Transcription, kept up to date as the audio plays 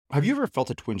Have you ever felt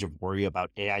a twinge of worry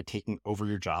about AI taking over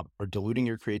your job or diluting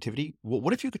your creativity? Well,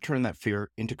 what if you could turn that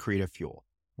fear into creative fuel?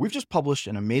 We've just published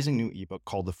an amazing new ebook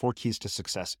called The 4 Keys to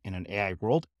Success in an AI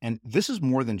World, and this is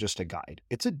more than just a guide.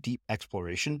 It's a deep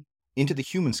exploration into the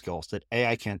human skills that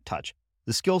AI can't touch,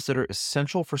 the skills that are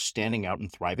essential for standing out and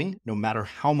thriving, no matter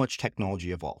how much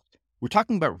technology evolves. We're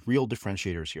talking about real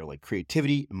differentiators here, like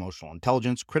creativity, emotional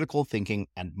intelligence, critical thinking,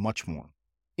 and much more.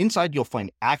 Inside, you'll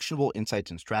find actionable insights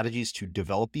and strategies to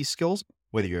develop these skills,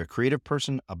 whether you're a creative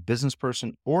person, a business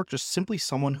person, or just simply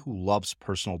someone who loves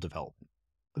personal development.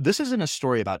 This isn't a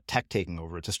story about tech taking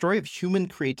over. It's a story of human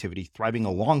creativity thriving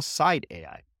alongside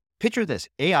AI. Picture this,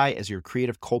 AI as your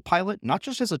creative co-pilot, not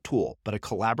just as a tool, but a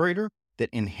collaborator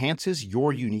that enhances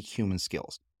your unique human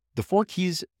skills. The 4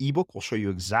 Keys ebook will show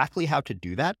you exactly how to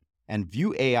do that and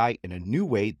view AI in a new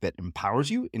way that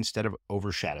empowers you instead of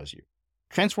overshadows you.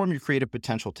 Transform your creative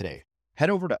potential today. Head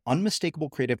over to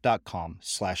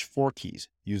unmistakablecreative.com/4keys.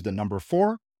 Use the number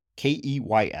 4,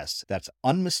 KEYS. That's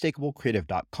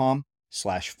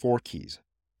unmistakablecreative.com/4keys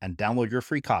and download your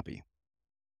free copy.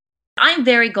 I'm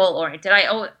very goal oriented.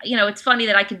 It's funny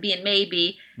that I could be in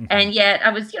maybe, and yet I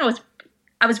was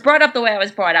brought up the way I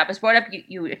was brought up. I was brought up,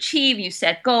 you achieve, you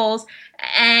set goals,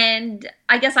 and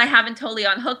I guess I haven't totally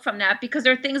unhooked from that because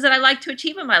there are things that I like to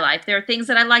achieve in my life. There are things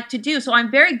that I like to do, so I'm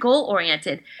very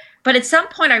goal-oriented. But at some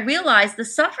point I realized the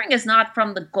suffering is not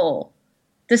from the goal.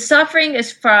 The suffering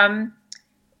is from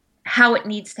how it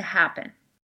needs to happen.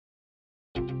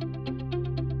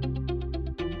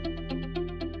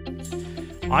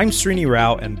 I'm Srini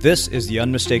Rao, and this is the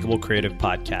Unmistakable Creative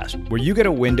Podcast, where you get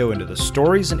a window into the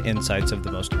stories and insights of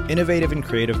the most innovative and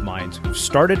creative minds who've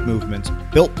started movements,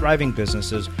 built thriving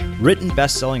businesses, written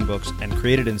best-selling books, and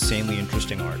created insanely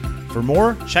interesting art. For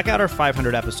more, check out our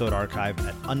 500-episode archive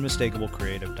at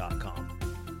unmistakablecreative.com.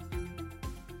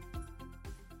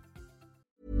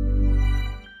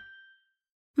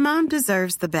 Mom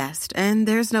deserves the best, and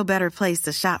there's no better place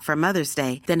to shop for Mother's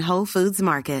Day than Whole Foods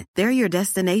Market. They're your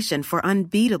destination for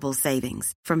unbeatable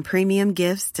savings, from premium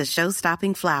gifts to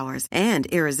show-stopping flowers and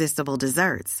irresistible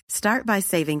desserts. Start by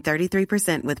saving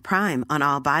 33% with Prime on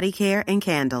all body care and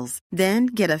candles. Then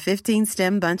get a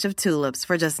 15-stem bunch of tulips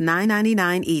for just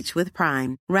 $9.99 each with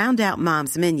Prime. Round out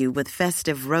Mom's menu with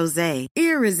festive rosé,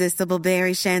 irresistible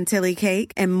berry chantilly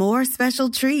cake, and more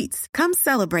special treats. Come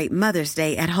celebrate Mother's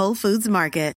Day at Whole Foods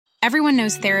Market. Everyone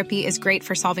knows therapy is great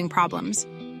for solving problems,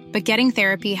 but getting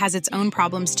therapy has its own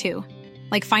problems too,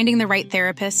 like finding the right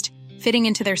therapist, fitting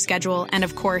into their schedule, and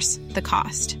of course, the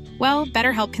cost. Well,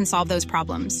 BetterHelp can solve those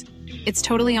problems. It's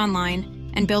totally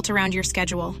online and built around your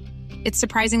schedule. It's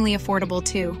surprisingly affordable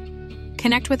too.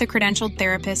 Connect with a credentialed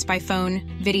therapist by phone,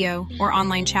 video, or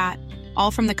online chat,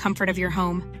 all from the comfort of your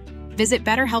home. Visit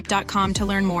BetterHelp.com to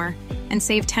learn more and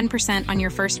save 10% on your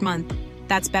first month.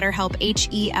 That's BetterHelp,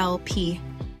 H-E-L-P.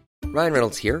 Ryan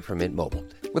Reynolds here from Mint Mobile.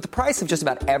 With the price of just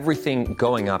about everything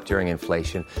going up during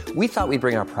inflation, we thought we'd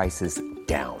bring our prices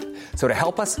down. So to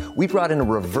help us, we brought in a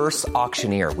reverse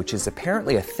auctioneer, which is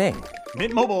apparently a thing.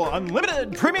 Mint Mobile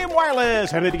Unlimited Premium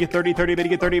Wireless. How to get 30, 30, how to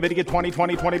get 30, how to get 20,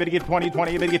 20, 20, how to get 20,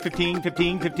 20, how to get 15,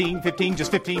 15, 15, 15,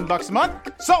 just $15 a month?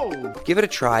 Sold! Give it a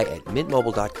try at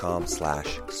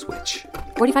mintmobile.com/switch.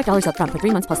 $45 up front for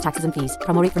 3 months plus taxes and fees.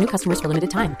 Promo rate for new customers for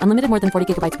limited time. Unlimited more than 40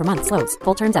 gigabytes per month. Slows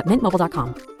full terms at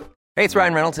mintmobile.com. Hey, it's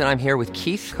Ryan Reynolds, and I'm here with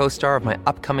Keith, co-star of my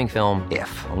upcoming film,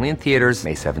 If, only in theaters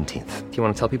May 17th. Do you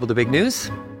want to tell people the big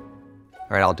news?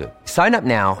 All right, I'll do it. Sign up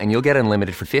now and you'll get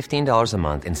unlimited for $15 a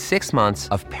month and 6 months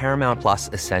of Paramount Plus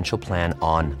Essential Plan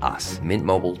on us.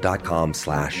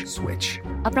 mintmobile.com/switch.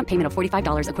 Upfront payment of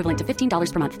 $45 equivalent to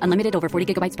 $15 per month. Unlimited over 40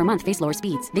 gigabytes per month. Face lower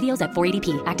speeds. Videos at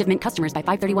 480p. Active Mint customers by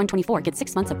 531.24 get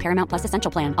 6 months of Paramount Plus Essential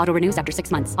Plan. Auto renews after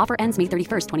 6 months. Offer ends May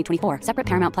 31st, 2024. Separate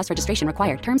Paramount Plus registration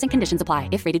required. Terms and conditions apply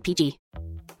if rated PG.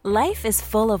 Life is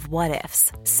full of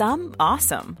what-ifs. Some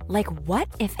awesome. Like what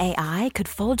if AI could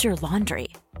fold your laundry?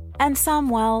 And some,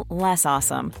 well, less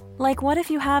awesome. Like what if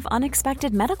you have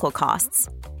unexpected medical costs?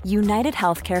 United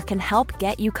Healthcare can help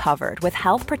get you covered with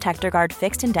Health Protector Guard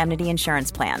fixed indemnity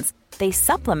insurance plans. They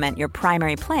supplement your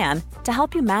primary plan to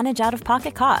help you manage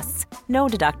out-of-pocket costs. No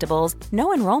deductibles,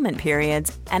 no enrollment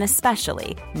periods, and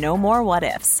especially no more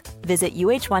what-ifs. Visit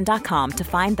uh1.com to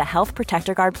find the Health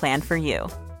Protector Guard plan for you.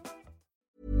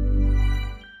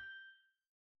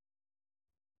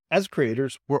 As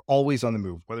creators, we're always on the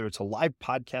move. Whether it's a live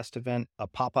podcast event, a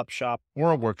pop-up shop,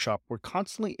 or a workshop, we're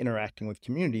constantly interacting with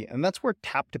community, and that's where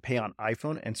Tap to Pay on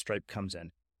iPhone and Stripe comes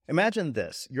in. Imagine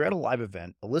this. You're at a live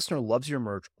event, a listener loves your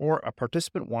merch, or a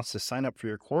participant wants to sign up for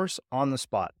your course on the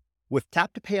spot. With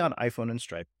Tap to Pay on iPhone and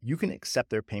Stripe, you can accept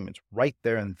their payments right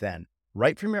there and then,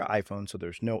 right from your iPhone, so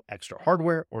there's no extra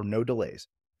hardware or no delays.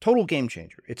 Total game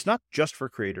changer. It's not just for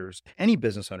creators. Any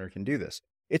business owner can do this.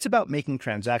 It's about making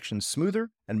transactions smoother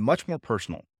and much more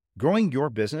personal, growing your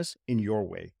business in your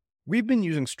way. We've been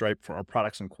using Stripe for our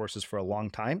products and courses for a long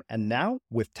time, and now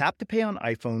with Tap to Pay on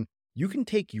iPhone, you can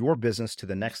take your business to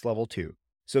the next level too.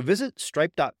 So visit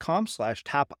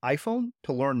stripe.com/tapiphone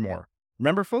to learn more.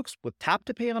 Remember, folks, with Tap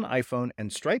to Pay on iPhone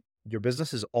and Stripe, your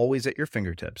business is always at your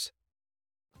fingertips.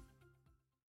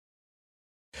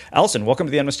 Allison, welcome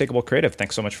to the Unmistakable Creative.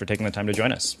 Thanks so much for taking the time to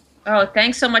join us. Oh,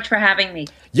 thanks so much for having me.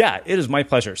 Yeah, it is my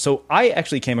pleasure. So I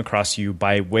actually came across you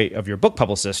by way of your book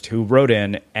publicist, who wrote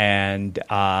in and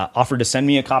offered to send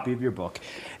me a copy of your book.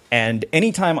 And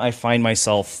anytime I find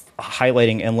myself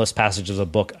highlighting endless passages of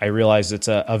a book, I realize it's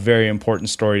a very important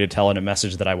story to tell and a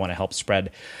message that I want to help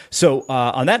spread. So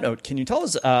on that note, can you tell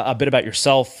us a bit about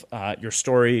yourself, your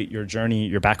story, your journey,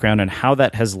 your background, and how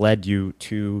that has led you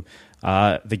to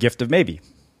the gift of maybe?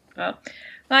 Well,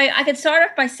 I could start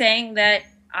off by saying that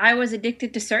I was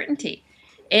addicted to certainty.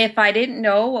 If I didn't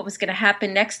know what was going to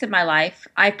happen next in my life,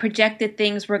 I projected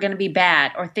things were going to be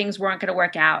bad or things weren't going to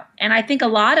work out. And I think a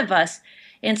lot of us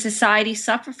in society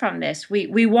suffer from this.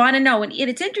 We want to know. And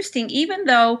it's interesting, even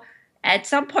though at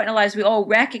some point in our lives we all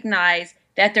recognize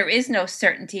that there is no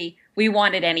certainty, we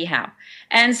want it anyhow.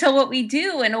 And so what we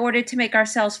do in order to make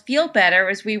ourselves feel better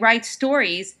is we write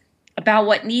stories about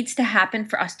what needs to happen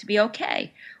for us to be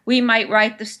okay. We might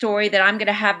write the story that I'm going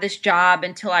to have this job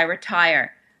until I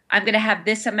retire. I'm going to have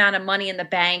this amount of money in the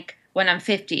bank when I'm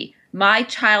 50. My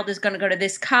child is going to go to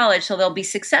this college so they'll be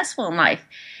successful in life.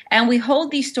 And we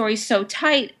hold these stories so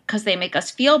tight because they make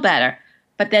us feel better.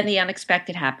 But then the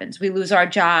unexpected happens. We lose our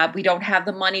job. We don't have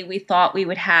the money we thought we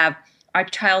would have. Our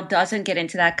child doesn't get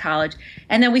into that college.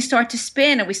 And then we start to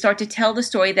spin and we start to tell the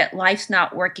story that life's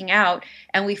not working out.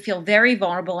 And we feel very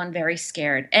vulnerable and very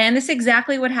scared. And this is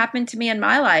exactly what happened to me in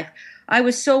my life. I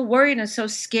was so worried and so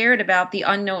scared about the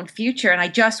unknown future. And I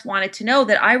just wanted to know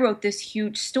that I wrote this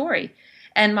huge story.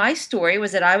 And my story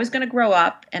was that I was going to grow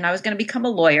up and I was going to become a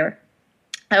lawyer.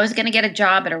 I was going to get a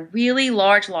job at a really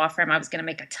large law firm. I was going to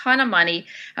make a ton of money.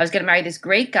 I was going to marry this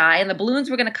great guy, and the balloons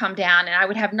were going to come down, and I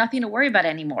would have nothing to worry about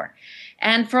anymore.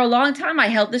 And for a long time, I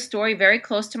held this story very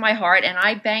close to my heart, and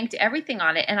I banked everything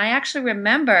on it. And I actually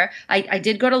remember I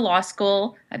did go to law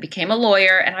school. I became a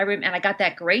lawyer, and I got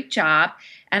that great job.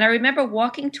 And I remember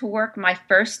walking to work my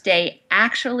first day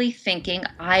actually thinking,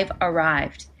 I've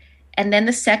arrived. And then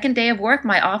the second day of work,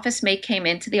 my office mate came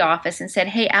into the office and said,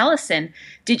 hey, Allison,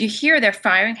 did you hear they're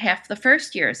firing half the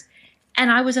first years? And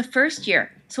I was a first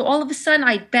year. So all of a sudden,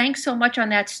 I banked so much on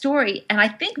that story. And I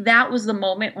think that was the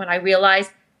moment when I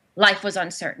realized life was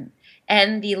uncertain.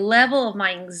 And the level of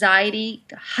my anxiety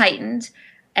heightened.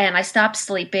 And I stopped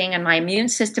sleeping and my immune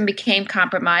system became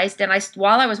compromised. And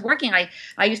while I was working, I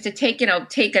used to take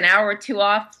an hour or two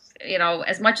off,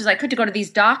 as much as I could to go to these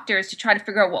doctors to try to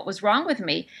figure out what was wrong with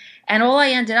me. And all I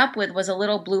ended up with was a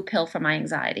little blue pill for my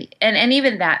anxiety. And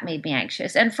even that made me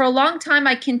anxious. And for a long time,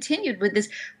 I continued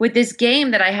with this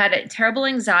game that I had a terrible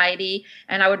anxiety,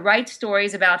 and I would write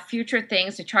stories about future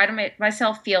things to try to make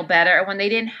myself feel better. And when they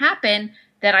didn't happen,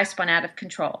 then I spun out of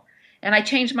control. And I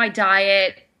changed my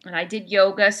diet, and I did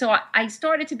yoga. So I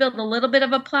started to build a little bit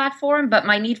of a platform, but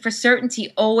my need for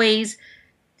certainty always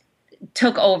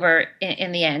took over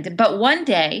in the end. But one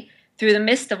day, through the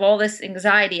midst of all this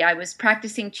anxiety, I was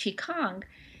practicing Qigong,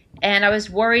 and I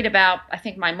was worried about, I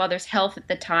think, my mother's health at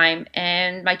the time.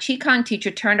 And my Qigong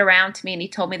teacher turned around to me and he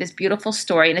told me this beautiful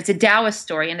story, and it's a Taoist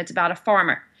story, and it's about a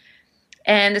farmer.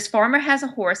 And this farmer has a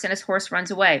horse, and his horse runs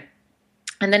away.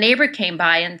 And the neighbor came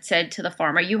by and said to the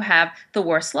farmer, you have the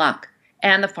worst luck.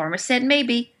 And the farmer said,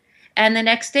 maybe. And the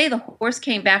next day, the horse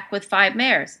came back with 5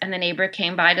 mares. And the neighbor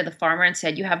came by to the farmer and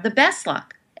said, you have the best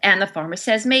luck. And the farmer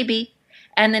says, maybe.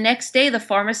 And the next day, the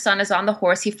farmer's son is on the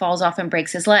horse. He falls off and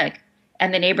breaks his leg.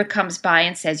 And the neighbor comes by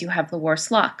and says, you have the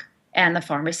worst luck. And the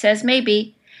farmer says,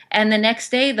 maybe. And the next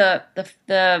day,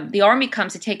 the army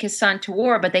comes to take his son to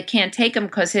war, but they can't take him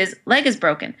because his leg is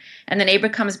broken. And the neighbor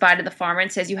comes by to the farmer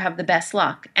and says, you have the best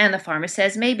luck. And the farmer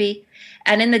says, maybe.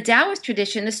 And in the Taoist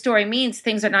tradition, this story means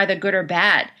things are neither good or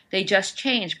bad. They just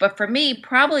change. But for me,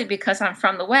 probably because I'm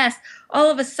from the West,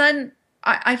 all of a sudden,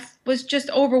 I was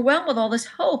just overwhelmed with all this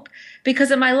hope,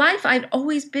 because in my life, I'd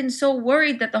always been so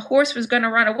worried that the horse was going to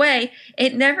run away.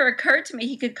 It never occurred to me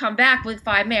he could come back with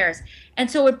 5 mares. And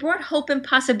so it brought hope and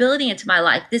possibility into my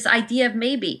life, this idea of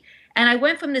maybe. And I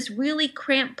went from this really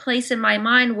cramped place in my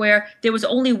mind where there was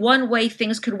only one way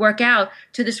things could work out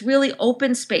to this really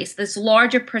open space, this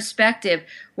larger perspective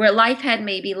where life had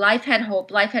maybe, life had hope,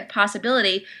 life had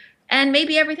possibility. And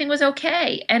maybe everything was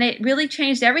okay. And it really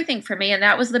changed everything for me. And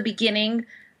that was the beginning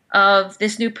of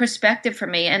this new perspective for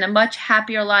me and a much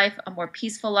happier life, a more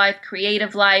peaceful life,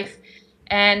 creative life.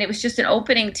 And it was just an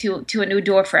opening to a new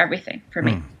door for everything for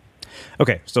me.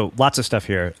 Okay, so lots of stuff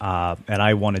here, and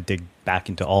I want to dig back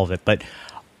into all of it. But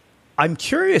I'm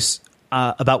curious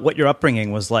about what your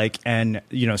upbringing was like, and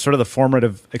sort of the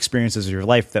formative experiences of your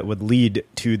life that would lead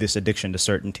to this addiction to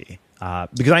certainty.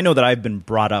 Because I know that I've been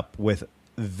brought up with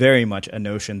very much a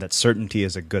notion that certainty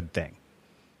is a good thing.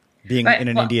 Being in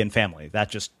an Indian family, that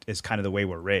just is kind of the way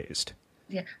we're raised.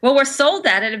 Yeah. Well, we're sold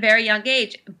that at a very young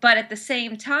age, but at the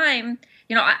same time,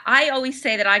 I always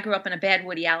say that I grew up in a bad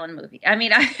Woody Allen movie. I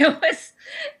mean, there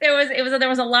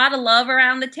was a lot of love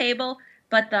around the table,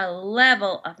 but the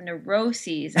level of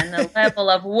neuroses and the level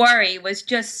of worry was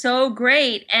just so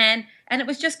great, and it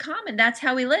was just common. That's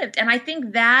how we lived, and I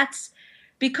think that's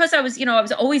because I was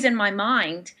always in my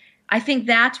mind. I think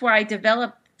that's where I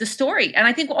developed the story, and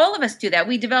I think all of us do that.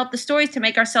 We develop the stories to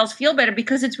make ourselves feel better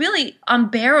because it's really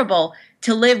unbearable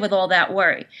to live with all that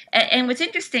worry. And what's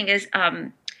interesting is,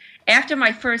 after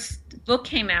my first book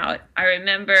came out, I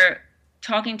remember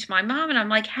talking to my mom, and I'm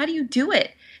like, "How do you do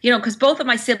it?" Because both of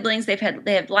my siblings, they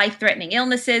have life-threatening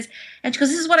illnesses, and she goes,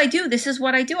 "This is what I do. This is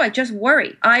what I do. I just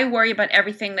worry. I worry about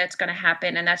everything that's going to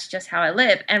happen, and that's just how I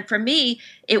live." And for me,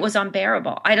 it was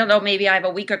unbearable. I don't know. Maybe I have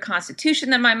a weaker constitution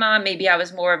than my mom. Maybe I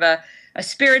was more of a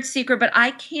spirit seeker, but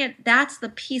I can't. That's the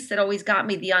piece that always got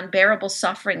me, the unbearable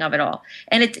suffering of it all.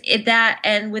 And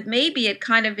and with maybe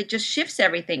it just shifts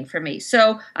everything for me.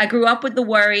 So I grew up with the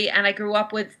worry, and I grew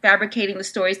up with fabricating the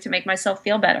stories to make myself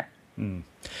feel better.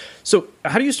 So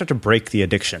how do you start to break the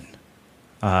addiction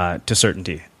to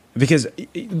certainty? Because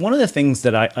one of the things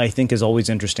that I think is always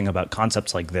interesting about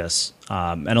concepts like this,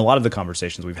 and a lot of the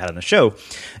conversations we've had on the show,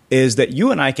 is that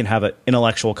you and I can have an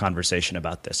intellectual conversation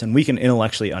about this, and we can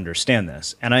intellectually understand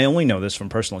this. And I only know this from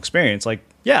personal experience. Like,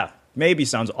 yeah, maybe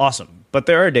sounds awesome, but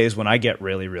there are days when I get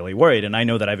really, really worried, and I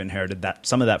know that I've inherited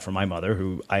some of that from my mother,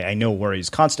 who I know worries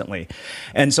constantly.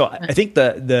 And so I think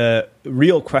the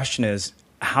real question is,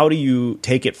 how do you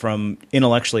take it from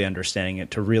intellectually understanding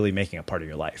it to really making it part of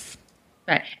your life?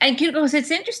 Right. And because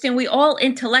it's interesting, we all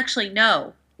intellectually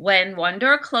know when one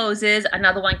door closes,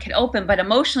 another one can open, but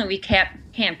emotionally we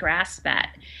can't grasp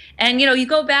that. And, you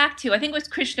go back to, I think it was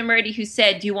Krishnamurti who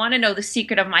said, "Do you want to know the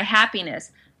secret of my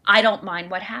happiness? I don't mind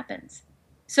what happens."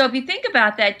 So if you think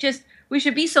about that, we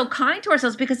should be so kind to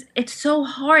ourselves because it's so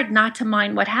hard not to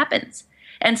mind what happens.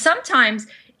 And sometimes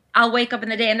I'll wake up in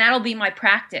the day and that'll be my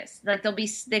practice. Like there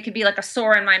could be like a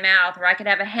sore in my mouth, or I could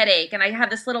have a headache, and I have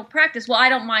this little practice. Well, I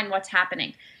don't mind what's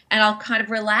happening, and I'll kind of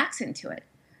relax into it.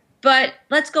 But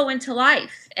let's go into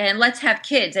life and let's have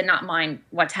kids and not mind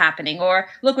what's happening. Or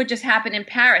look what just happened in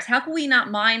Paris. How can we not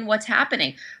mind what's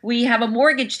happening? We have a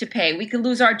mortgage to pay. We could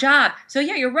lose our job. So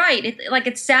yeah, you're right.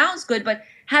 It sounds good, but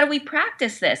how do we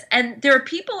practice this? And there are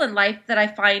people in life that I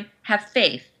find have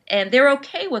faith, and they're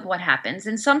okay with what happens.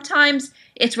 And sometimes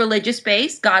it's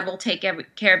religious-based. God will take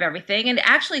care of everything. And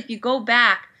actually, if you go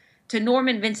back to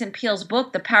Norman Vincent Peale's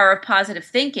book, The Power of Positive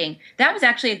Thinking, that was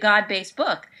actually a God-based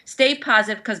book. Stay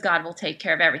positive because God will take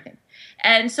care of everything.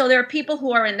 And so there are people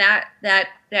who are in that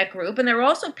group, and there are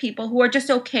also people who are just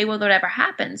okay with whatever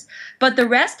happens. But the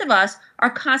rest of us are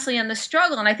constantly in the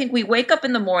struggle. And I think we wake up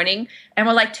in the morning and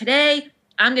we're like, today,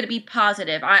 I'm going to be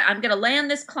positive. I'm going to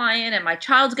land this client, and my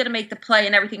child's going to make the play,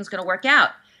 and everything's going to work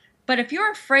out. But if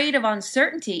you're afraid of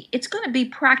uncertainty, it's going to be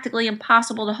practically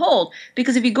impossible to hold.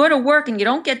 Because if you go to work and you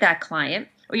don't get that client,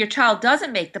 or your child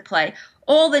doesn't make the play,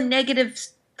 all the negative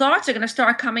thoughts are going to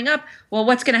start coming up. Well,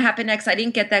 what's going to happen next? I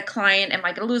didn't get that client. Am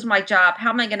I going to lose my job?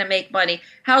 How am I going to make money?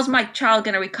 How's my child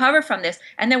going to recover from this?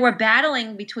 And then we're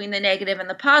battling between the negative and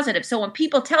the positive. So when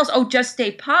people tell us, oh, just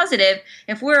stay positive,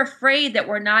 if we're afraid that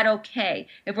we're not okay,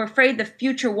 if we're afraid the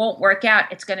future won't work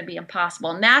out, it's going to be impossible.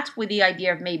 And that's where the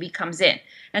idea of maybe comes in.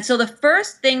 And so the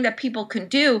first thing that people can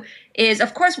do is,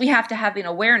 of course, we have to have an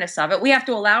awareness of it. We have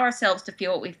to allow ourselves to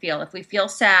feel what we feel. If we feel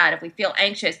sad, if we feel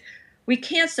anxious, we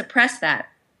can't suppress that.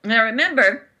 And I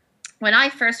remember when I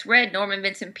first read Norman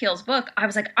Vincent Peale's book, I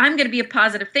was like, I'm going to be a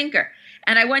positive thinker.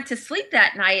 And I went to sleep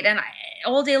that night, and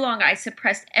all day long, I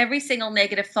suppressed every single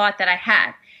negative thought that I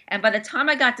had. And by the time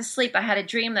I got to sleep, I had a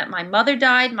dream that my mother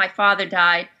died, my father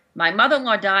died, my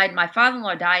mother-in-law died, my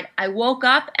father-in-law died. I woke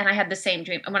up and I had the same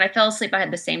dream. And when I fell asleep, I had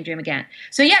the same dream again.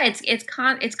 So yeah,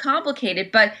 it's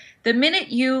complicated. But the minute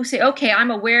you say, okay,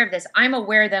 I'm aware of this, I'm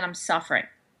aware that I'm suffering.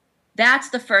 That's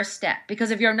the first step.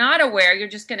 Because if you're not aware, you're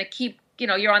just going to keep,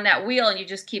 you're on that wheel and you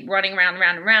just keep running around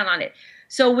on it.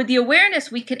 So with the awareness,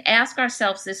 we could ask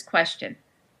ourselves this question: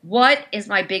 what is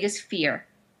my biggest fear?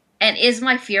 And is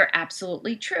my fear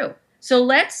absolutely true? So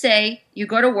let's say you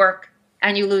go to work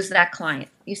and you lose that client.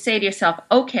 You say to yourself,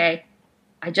 okay,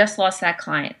 I just lost that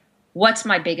client. What's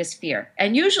my biggest fear?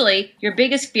 And usually your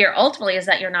biggest fear ultimately is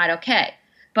that you're not okay.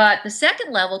 But the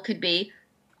second level could be,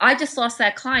 I just lost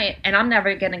that client and I'm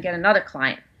never going to get another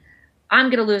client. I'm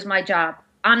going to lose my job.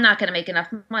 I'm not going to make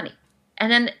enough money.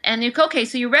 And you okay,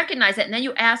 so you recognize that, and then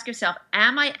you ask yourself,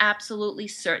 am I absolutely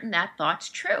certain that thought's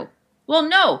true? Well,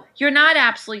 no, you're not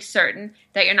absolutely certain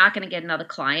that you're not going to get another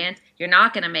client. You're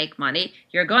not going to make money.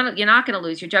 You're not going to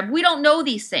lose your job. We don't know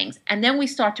these things. And then we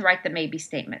start to write the maybe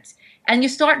statements. And you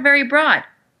start very broad.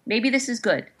 Maybe this is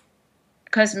good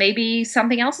because maybe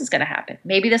something else is going to happen.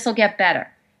 Maybe this will get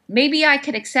better. Maybe I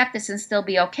could accept this and still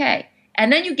be okay.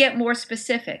 And then you get more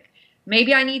specific.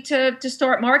 Maybe I need to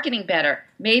start marketing better.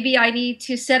 Maybe I need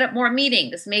to set up more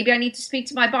meetings. Maybe I need to speak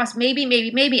to my boss. Maybe.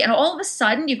 And all of a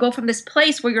sudden you go from this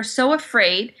place where you're so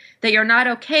afraid that you're not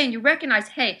okay and you recognize,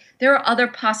 hey, there are other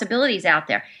possibilities out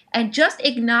there. And just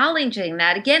acknowledging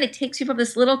that, again, it takes you from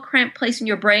this little cramped place in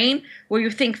your brain where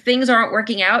you think things aren't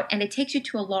working out, and it takes you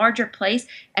to a larger place,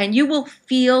 and you will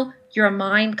feel your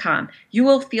mind calm. You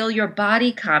will feel your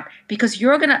body calm because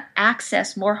you're going to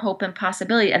access more hope and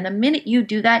possibility. And the minute you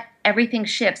do that, everything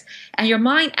shifts and your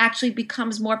mind actually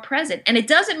becomes more present. And it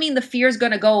doesn't mean the fear is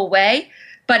going to go away,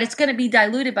 but it's going to be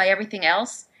diluted by everything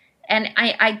else. And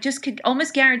I just could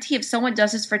almost guarantee if someone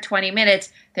does this for 20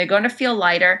 minutes, they're going to feel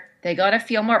lighter. They're going to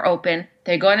feel more open.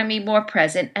 They're going to be more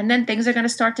present. And then things are going to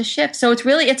start to shift. So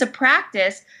it's a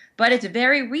practice, but it's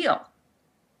very real.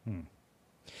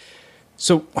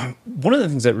 So one of the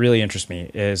things that really interests me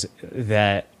is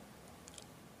that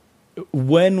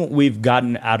when we've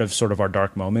gotten out of sort of our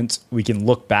dark moments, we can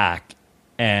look back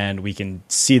and we can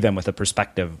see them with a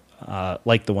perspective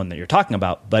like the one that you're talking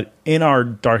about. But in our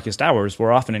darkest hours,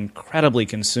 we're often incredibly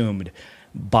consumed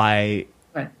by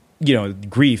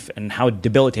grief and how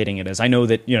debilitating it is. I know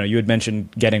that you had mentioned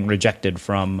getting rejected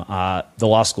from the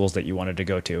law schools that you wanted to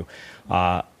go to.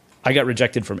 I got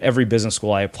rejected from every business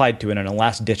school I applied to, and in a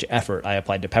last-ditch effort, I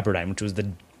applied to Pepperdine, which was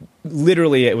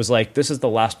it was like, this is the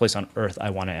last place on earth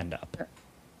I want to end up.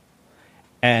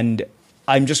 And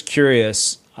I'm just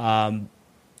curious, how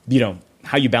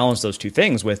you balance those two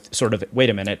things with sort of,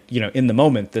 wait a minute, in the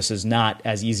moment, this is not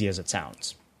as easy as it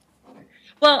sounds.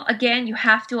 Well, again, you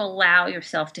have to allow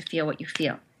yourself to feel what you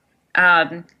feel.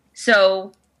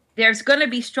 So there's going to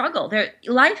be struggle.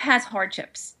 Life has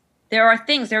hardships. There are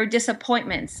things, there are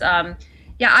disappointments.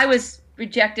 I was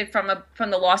rejected from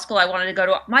the law school I wanted to go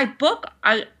to. My book,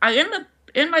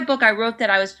 in my book, I wrote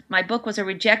that my book was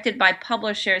rejected by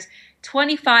publishers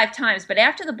 25 times. But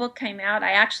after the book came out,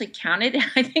 I actually counted.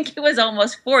 I think it was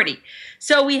almost 40.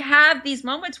 So we have these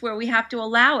moments where we have to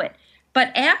allow it.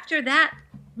 But after that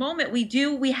moment,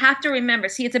 we have to remember.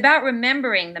 See, it's about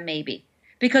remembering the maybe.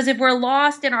 Because if we're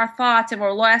lost in our thoughts and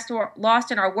we're lost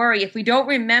in our worry, if we don't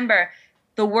remember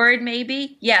the word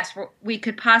maybe, yes, we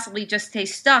could possibly just stay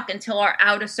stuck until our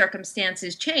outer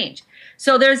circumstances change.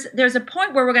 So there's a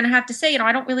point where we're going to have to say,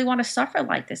 I don't really want to suffer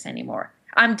like this anymore.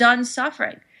 I'm done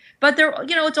suffering. But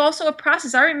it's also a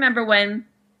process. I remember when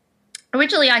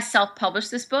originally I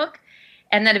self-published this book,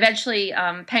 and then eventually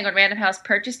Penguin Random House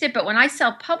purchased it. But when I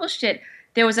self-published it,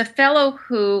 there was a fellow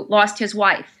who lost his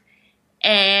wife,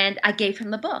 and I gave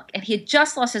him the book. And he had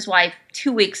just lost his wife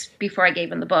 2 weeks before I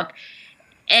gave him the book.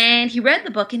 And he read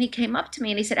the book and he came up to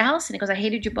me and he said, Allison, he goes, I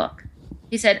hated your book.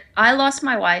 He said, I lost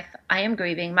my wife. I am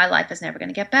grieving. My life is never going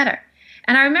to get better.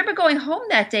 And I remember going home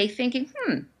that day thinking,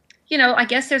 I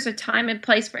guess there's a time and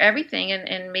place for everything.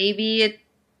 And maybe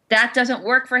that doesn't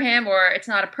work for him or it's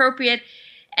not appropriate.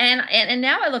 And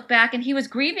now I look back and he was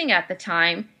grieving at the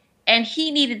time and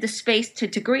he needed the space to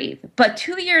grieve. But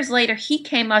 2 years later, he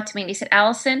came up to me and he said,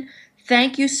 Allison,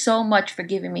 thank you so much for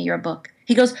giving me your book.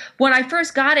 He goes, when I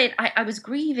first got it, I was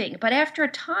grieving. But after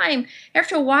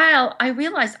a while, I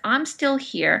realized I'm still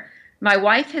here. My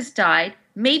wife has died.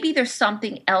 Maybe there's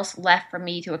something else left for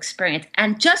me to experience.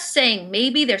 And just saying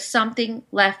maybe there's something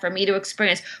left for me to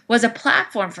experience was a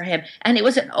platform for him. And it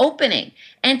was an opening.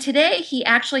 And today he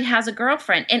actually has a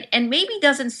girlfriend. And maybe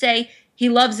doesn't say he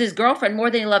loves his girlfriend more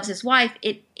than he loves his wife.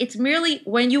 It's merely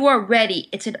when you are ready,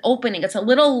 it's an opening. It's a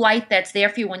little light that's there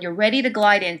for you when you're ready to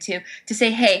glide into, to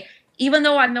say, hey, even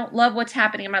though I don't love what's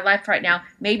happening in my life right now,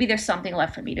 maybe there's something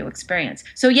left for me to experience.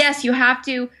 So yes, you have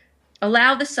to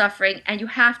allow the suffering and you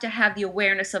have to have the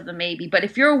awareness of the maybe. But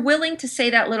if you're willing to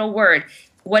say that little word,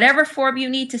 whatever form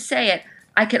you need to say it,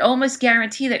 I could almost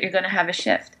guarantee that you're going to have a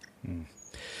shift.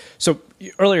 So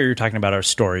earlier you were talking about our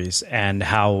stories and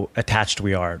how attached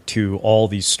we are to all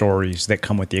these stories that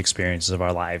come with the experiences of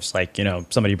our lives. Like,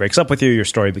 somebody breaks up with you, your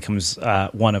story becomes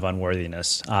one of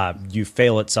unworthiness. You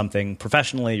fail at something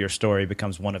professionally, your story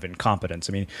becomes one of incompetence.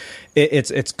 I mean,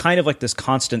 it's kind of like this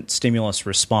constant stimulus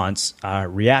response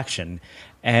reaction.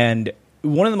 And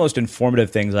one of the most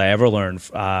informative things I ever learned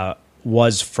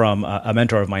was from a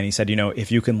mentor of mine. He said,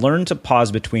 if you can learn to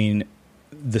pause between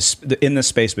in the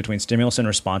space between stimulus and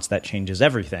response, that changes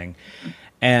everything.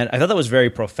 And I thought that was very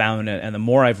profound. And the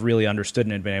more I've really understood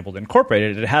and been able to incorporate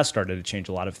it, it has started to change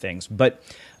a lot of things. But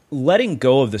letting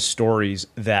go of the stories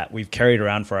that we've carried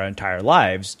around for our entire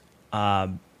lives,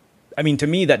 to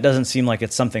me, that doesn't seem like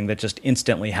it's something that just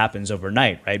instantly happens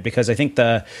overnight, right? Because I think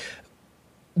the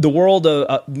world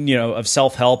of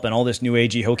self-help and all this new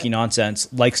agey hokey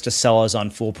nonsense likes to sell us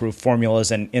on foolproof formulas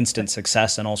and instant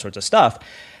success and all sorts of stuff.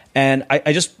 And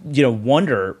I just,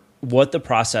 wonder what the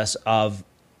process of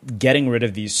getting rid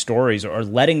of these stories or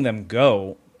letting them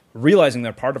go, realizing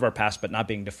they're part of our past but not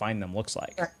being defined them, looks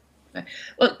like.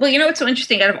 Well, what's so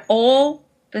interesting? Out of all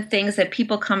the things that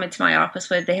people come into my office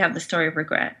with, they have the story of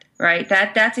regret, right?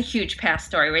 That's a huge past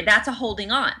story, right? That's a holding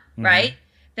on, right?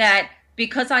 That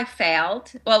because I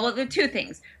failed, well, there are two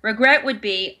things. Regret would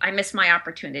be I missed my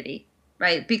opportunity.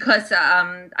 Right, because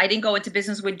I didn't go into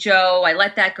business with Joe. I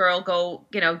let that girl go,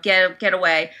 get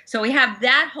away. So we have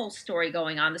that whole story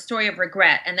going on, the story of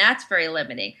regret, and that's very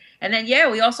limiting. And then,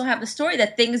 we also have the story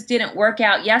that things didn't work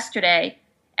out yesterday,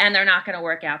 and they're not going to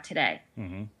work out today.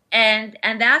 Mm-hmm.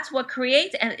 And that's what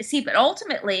creates. And see, but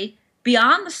ultimately,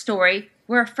 beyond the story,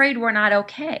 we're afraid we're not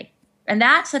okay. And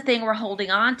that's the thing we're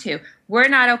holding on to. We're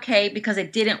not okay because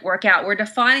it didn't work out. We're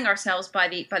defining ourselves by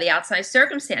the outside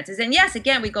circumstances. And yes,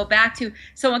 again, we go back to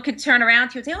someone could turn around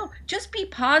to you and say, "Oh, just be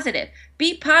positive.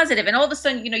 Be positive." And all of a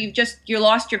sudden, you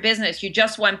lost your business. You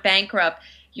just went bankrupt.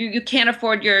 You can't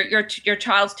afford your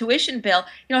child's tuition bill.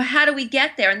 How do we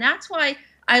get there? And that's why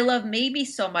I love Maybe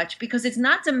so much, because it's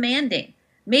not demanding.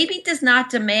 Maybe does not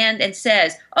demand and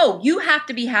says, "Oh, you have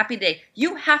to be happy today.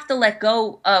 You have to let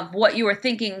go of what you were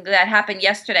thinking that happened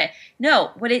yesterday."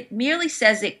 No, what it merely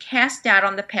says, it casts doubt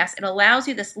on the past. It allows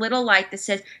you this little light that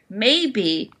says,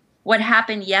 maybe what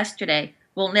happened yesterday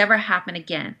will never happen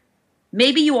again.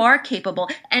 Maybe you are capable.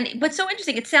 And what's so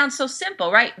interesting, it sounds so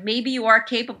simple, right? Maybe you are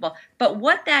capable. But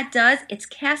what that does, it's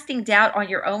casting doubt on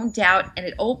your own doubt, and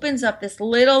it opens up this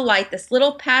little light, this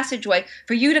little passageway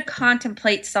for you to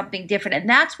contemplate something different. And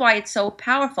that's why it's so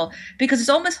powerful, because it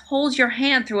almost holds your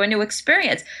hand through a new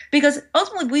experience. Because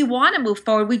ultimately we want to move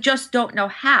forward, we just don't know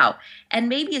how. And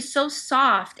maybe it's so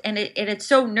soft and it's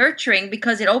so nurturing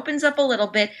because it opens up a little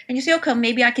bit and you say, okay,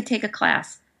 maybe I could take a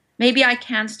class. Maybe I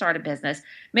can start a business.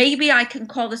 Maybe I can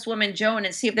call this woman Joan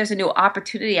and see if there's a new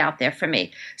opportunity out there for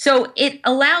me. So it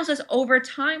allows us over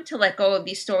time to let go of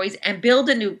these stories and build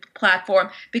a new platform,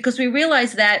 because we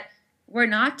realize that we're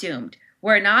not doomed.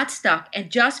 We're not stuck. And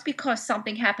just because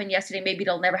something happened yesterday, maybe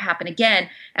it'll never happen again.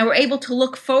 And we're able to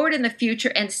look forward in the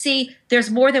future and see there's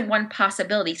more than one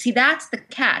possibility. See, that's the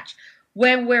catch.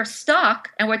 When we're stuck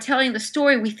and we're telling the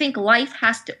story, we think life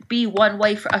has to be one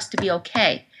way for us to be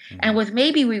okay. And with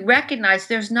Maybe, we recognize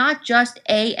there's not just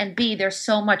A and B, there's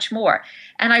so much more.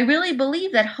 And I really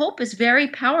believe that hope is very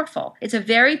powerful. It's a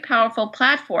very powerful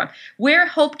platform. Where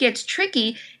hope gets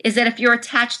tricky is that if you're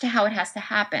attached to how it has to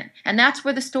happen. And that's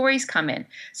where the stories come in.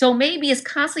 So Maybe is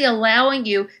constantly allowing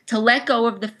you to let go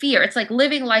of the fear. It's like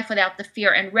living life without the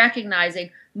fear and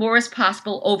recognizing more is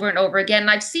possible over and over again.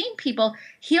 And I've seen people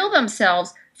heal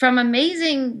themselves from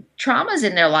amazing traumas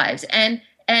in their lives. And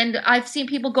I've seen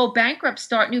people go bankrupt,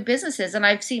 start new businesses. And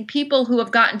I've seen people who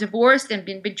have gotten divorced and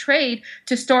been betrayed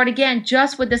to start again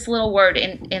just with this little word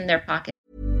in their pocket.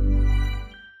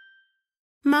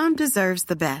 Mom deserves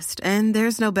the best, and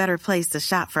there's no better place to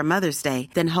shop for Mother's Day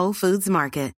than Whole Foods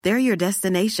Market. They're your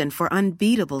destination for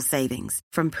unbeatable savings,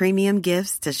 from premium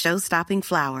gifts to show-stopping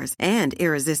flowers and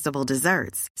irresistible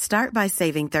desserts. Start by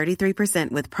saving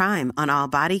 33% with Prime on all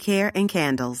body care and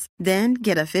candles. Then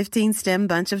get a 15-stem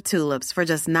bunch of tulips for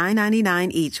just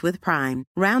 $9.99 each with Prime.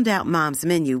 Round out Mom's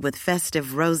menu with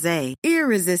festive rosé,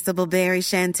 irresistible berry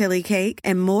chantilly cake,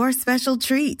 and more special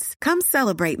treats. Come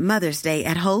celebrate Mother's Day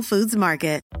at Whole Foods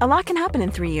Market. A lot can happen in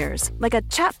 3 years, like a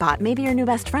chatbot may be your new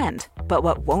best friend. But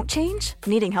what won't change?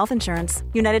 Needing health insurance.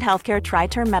 United Healthcare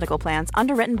Tri-Term Medical Plans,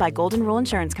 underwritten by Golden Rule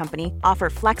Insurance Company, offer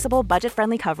flexible,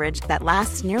 budget-friendly coverage that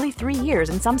lasts nearly 3 years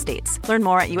in some states. Learn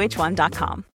more at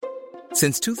uh1.com.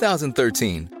 Since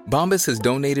 2013, Bombas has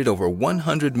donated over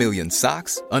 100 million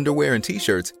socks, underwear, and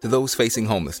T-shirts to those facing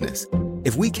homelessness.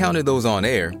 If we counted those on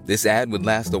air, this ad would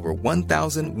last over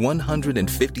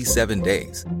 1,157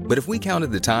 days. But if we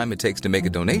counted the time it takes to make a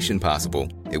donation possible,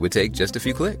 it would take just a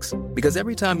few clicks. Because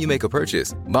every time you make a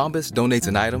purchase, Bombas donates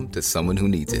an item to someone who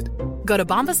needs it. Go to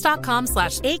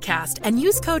bombas.com/ACAST and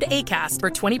use code ACAST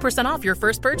for 20% off your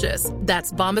first purchase.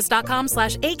 That's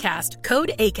bombas.com/ACAST,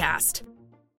 code ACAST.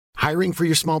 Hiring for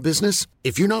your small business?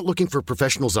 If you're not looking for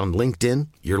professionals on LinkedIn,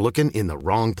 you're looking in the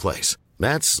wrong place.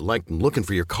 That's like looking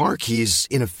for your car keys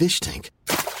in a fish tank.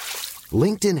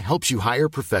 LinkedIn helps you hire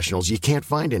professionals you can't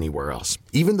find anywhere else,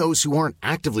 even those who aren't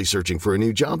actively searching for a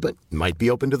new job but might be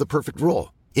open to the perfect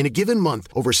role. In a given month,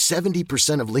 over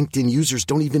 70% of LinkedIn users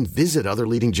don't even visit other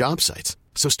leading job sites.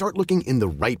 So start looking in the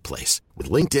right place. With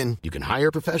LinkedIn, you can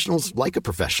hire professionals like a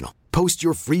professional. Post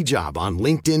your free job on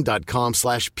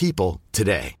linkedin.com/people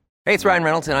today. Hey, it's Ryan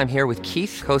Reynolds, and I'm here with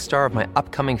Keith, co-star of my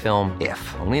upcoming film,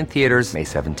 If, only in theaters May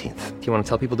 17th. Do you want to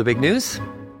tell people the big news?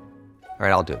 All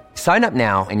right, I'll do it. Sign up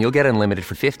now and you'll get unlimited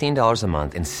for $15 a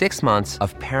month and 6 months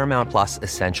of Paramount Plus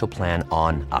Essential Plan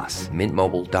on us.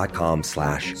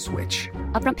 MintMobile.com/switch.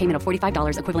 Upfront payment of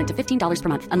 $45 equivalent to $15 per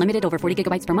month. Unlimited over 40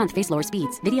 gigabytes per month. Face lower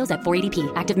speeds. Videos at 480p.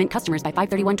 Active Mint customers by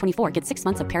 531.24 get 6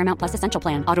 months of Paramount Plus Essential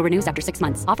Plan. Auto renews after 6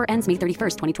 months. Offer ends May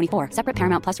 31st, 2024. Separate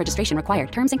Paramount Plus registration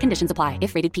required. Terms and conditions apply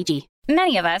if rated PG.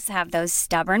 Many of us have those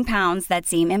stubborn pounds that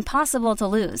seem impossible to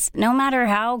lose, no matter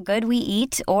how good we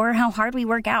eat or how hard we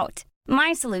work out.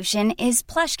 My solution is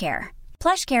PlushCare.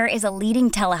 PlushCare is a leading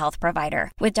telehealth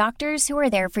provider with doctors who are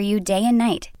there for you day and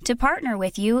night to partner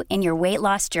with you in your weight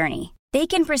loss journey. They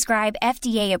can prescribe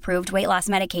FDA-approved weight loss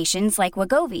medications like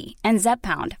Wegovy and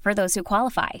Zepbound for those who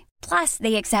qualify. Plus,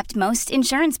 they accept most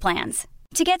insurance plans.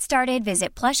 To get started,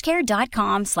 visit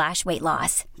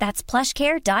plushcare.com/weightloss. That's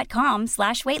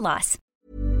plushcare.com/weightloss.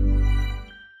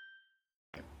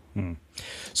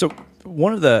 So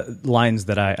one of the lines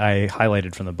that I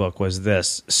highlighted from the book was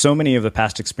this: so many of the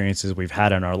past experiences we've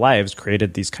had in our lives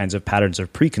created these kinds of patterns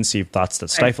of preconceived thoughts that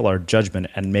stifle our judgment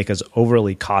and make us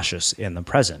overly cautious in the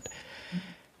present.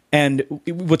 And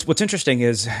what's interesting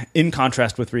is, in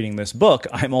contrast with reading this book,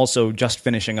 I'm also just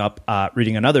finishing up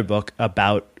reading another book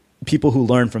about people who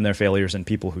learn from their failures and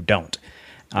people who don't,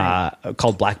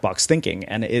 called Black Box Thinking.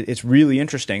 And it's really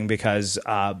interesting because,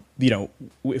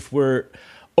 if we're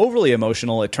overly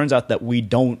emotional, it turns out that we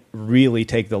don't really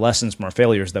take the lessons from our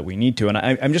failures that we need to. And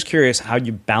I'm just curious how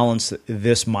you balance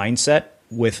this mindset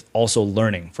with also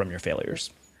learning from your failures.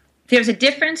 There's a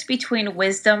difference between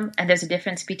wisdom and there's a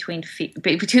difference between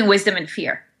wisdom and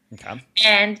fear. Okay.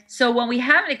 And so when we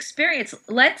have an experience,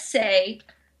 let's say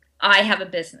I have a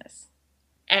business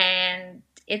and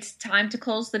it's time to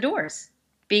close the doors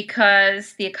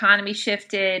because the economy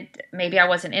shifted. Maybe I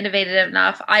wasn't innovative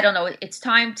enough. I don't know. It's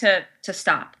time to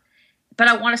stop. But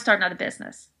I want to start another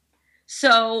business.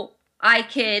 So I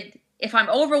could, if I'm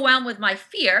overwhelmed with my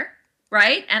fear,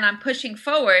 right, and I'm pushing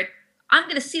forward, I'm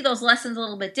going to see those lessons a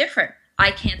little bit different.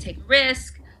 I can't take a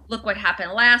risk. Look what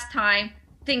happened last time.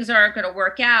 Things aren't going to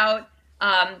work out.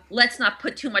 Let's not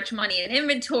put too much money in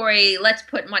inventory. Let's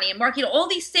put money in marketing. All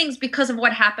these things because of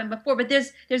what happened before. But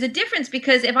there's a difference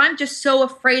because if I'm just so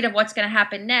afraid of what's going to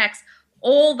happen next,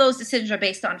 all those decisions are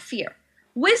based on fear.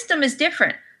 Wisdom is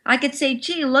different. I could say,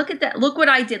 gee, look at that. Look what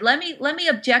I did. Let me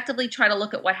objectively try to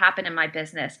look at what happened in my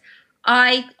business.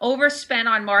 I overspent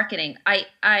on marketing.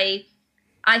 I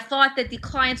thought that the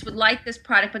clients would like this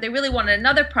product, but they really wanted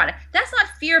another product. That's not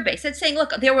fear-based. It's saying,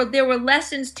 look, there were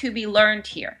lessons to be learned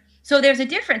here. So there's a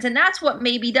difference, and that's what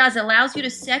maybe does. It allows you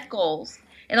to set goals.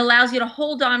 It allows you to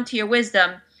hold on to your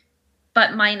wisdom,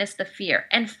 but minus the fear.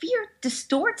 And fear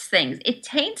distorts things. It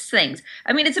taints things.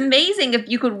 I mean, it's amazing if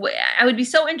you could. It would be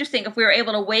so interesting if we were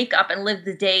able to wake up and live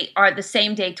the day or the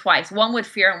same day twice, one with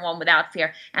fear and one without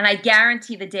fear. And I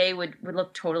guarantee the day would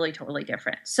look totally, totally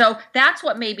different. So that's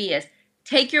what maybe is.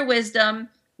 Take your wisdom,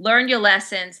 learn your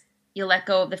lessons, you let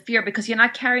go of the fear because you're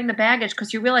not carrying the baggage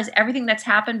because you realize everything that's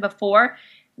happened before,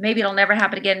 maybe it'll never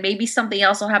happen again. Maybe something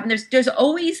else will happen. There's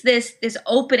always this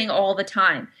opening all the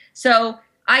time. So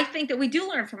I think that we do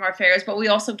learn from our failures, but we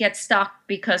also get stuck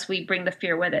because we bring the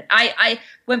fear with it.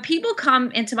 When people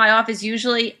come into my office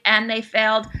usually and they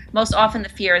failed, most often the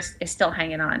fear is still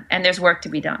hanging on and there's work to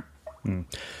be done.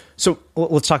 So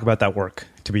let's talk about that work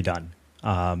to be done.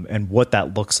 And what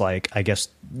that looks like, I guess,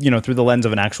 through the lens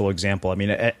of an actual example. I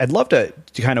mean, I'd love to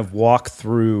kind of walk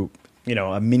through,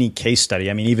 a mini case study.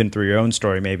 I mean, even through your own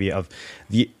story, maybe of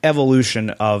the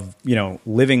evolution of,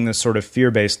 living this sort of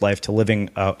fear-based life to living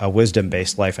a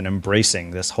wisdom-based life and embracing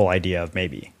this whole idea of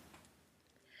maybe.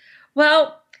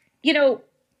 Well,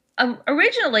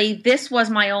 Originally, this was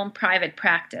my own private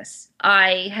practice.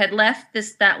 I had left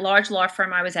that large law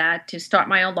firm I was at to start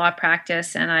my own law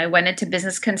practice, and I went into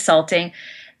business consulting.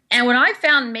 And when I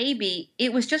found Maybe,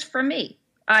 it was just for me.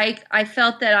 I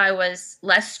felt that I was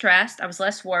less stressed. I was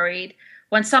less worried.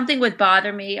 When something would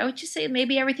bother me, I would just say,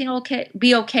 maybe everything will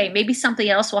be okay. Maybe something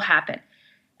else will happen.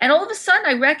 And all of a sudden,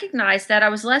 I recognized that I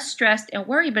was less stressed and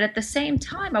worried, but at the same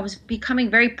time, I was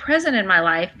becoming very present in my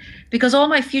life because all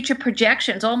my future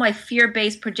projections, all my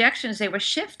fear-based projections, they were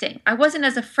shifting. I wasn't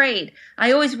as afraid.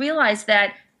 I always realized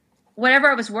that whatever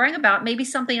I was worrying about, maybe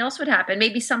something else would happen,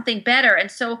 maybe something better.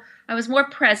 And so I was more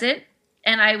present,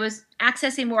 and I was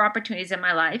accessing more opportunities in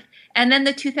my life. And then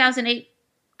the 2008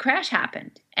 crash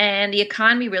happened, and the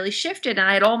economy really shifted, and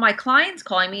I had all my clients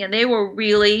calling me, and they were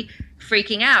really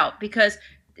freaking out because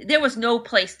there was no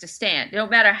place to stand. No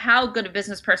matter how good a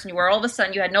business person you were, all of a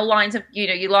sudden you had no lines of,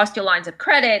 you lost your lines of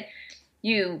credit,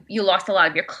 you lost a lot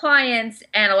of your clients,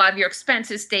 and a lot of your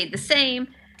expenses stayed the same.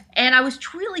 And I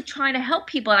was really trying to help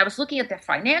people, and I was looking at their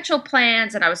financial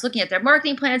plans, and I was looking at their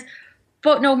marketing plans,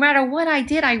 but no matter what I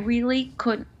did, I really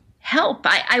couldn't help.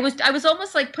 I was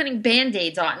almost like putting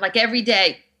Band-Aids on, like every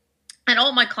day, and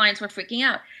all my clients were freaking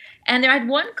out. And I had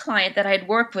one client that I had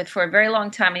worked with for a very long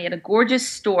time, and he had a gorgeous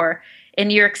store in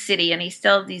New York City, and he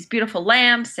sold these beautiful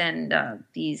lamps and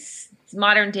these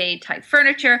modern day type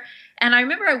furniture. And I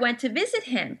remember I went to visit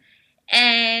him,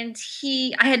 and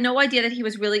I had no idea that he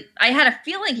was really, I had a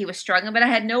feeling he was struggling, but I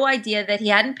had no idea that he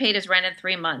hadn't paid his rent in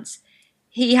 3 months.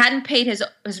 He hadn't paid his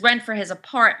rent for his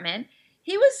apartment.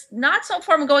 He was not so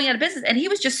far from going out of business, and he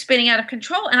was just spinning out of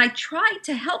control. And I tried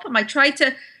to help him. I tried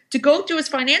to go through his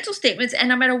financial statements, and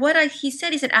no matter what he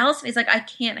said, Allison, he's like, I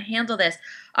can't handle this.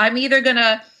 I'm either going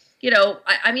to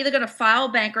I'm either going to file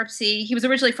bankruptcy. He was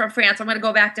originally from France. I'm going to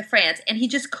go back to France. And he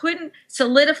just couldn't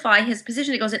solidify his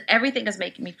position. He goes, and everything is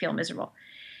making me feel miserable.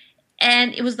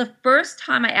 And it was the first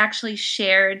time I actually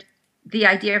shared the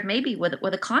idea of Maybe with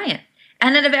a client.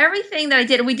 And then of everything that I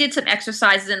did, and we did some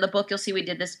exercises in the book. You'll see we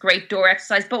did this great door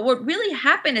exercise. But what really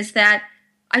happened is that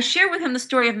I shared with him the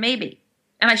story of Maybe.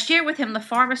 And I shared with him the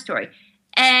farmer story.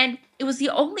 And it was the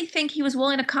only thing he was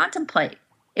willing to contemplate.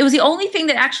 It was the only thing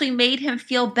that actually made him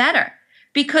feel better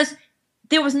because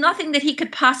there was nothing that he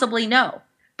could possibly know.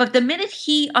 But the minute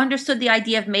he understood the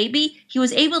idea of Maybe, he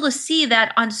was able to see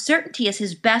that uncertainty as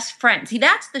his best friend. See,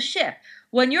 that's the shift.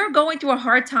 When you're going through a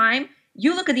hard time,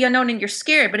 you look at the unknown and you're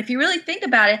scared. But if you really think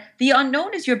about it, the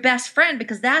unknown is your best friend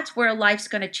because that's where life's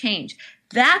going to change.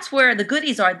 That's where the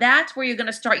goodies are. That's where you're going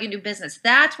to start your new business.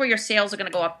 That's where your sales are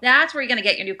going to go up. That's where you're going to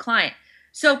get your new client.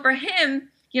 So for him,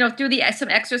 through some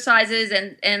exercises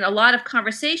and a lot of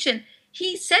conversation,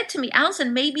 he said to me,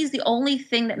 Allison, Maybe is the only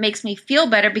thing that makes me feel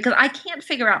better because I can't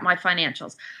figure out my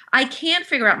financials. I can't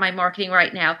figure out my marketing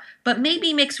right now, but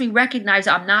Maybe makes me recognize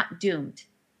I'm not doomed.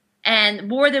 And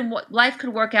more than what life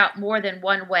could work out more than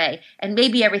one way. And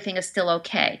maybe everything is still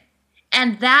okay.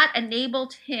 And that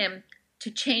enabled him to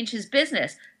change his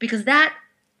business because that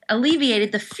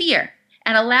alleviated the fear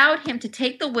and allowed him to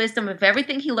take the wisdom of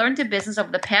everything he learned in business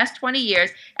over the past 20 years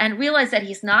and realize that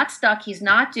he's not stuck, he's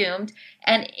not doomed.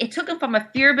 And it took him from a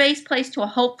fear-based place to a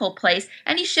hopeful place,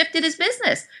 and he shifted his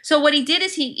business. So what he did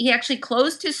is he actually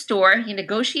closed his store, he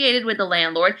negotiated with the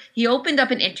landlord, he opened up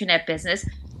an internet business.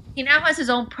 He now has his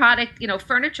own product,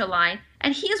 furniture line,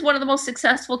 and he is one of the most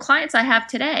successful clients I have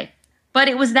today. But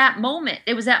it was that moment.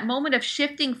 It was that moment of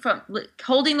shifting from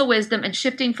holding the wisdom and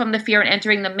shifting from the fear and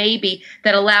entering the Maybe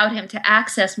that allowed him to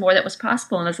access more that was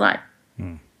possible in his life.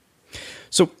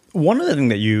 So one of the things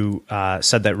that you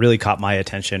said that really caught my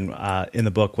attention in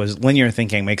the book was linear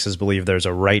thinking makes us believe there's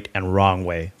a right and wrong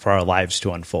way for our lives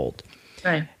to unfold.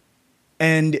 Right.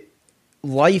 And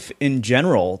life in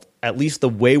general, at least the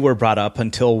way we're brought up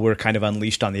until we're kind of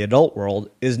unleashed on the adult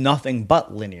world, is nothing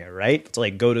but linear, right? It's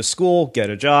like go to school, get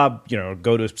a job,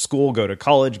 go to school, go to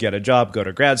college, get a job, go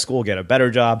to grad school, get a better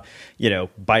job,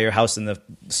 buy your house in the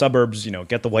suburbs,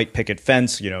 get the white picket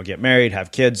fence, get married,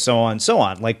 have kids, so on, so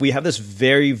on. Like we have this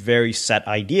very, very set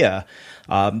idea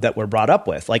that we're brought up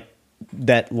with, like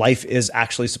that life is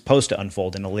actually supposed to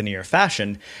unfold in a linear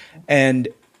fashion. And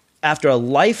after a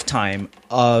lifetime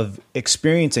of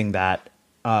experiencing that,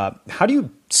 how do you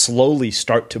slowly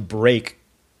start to break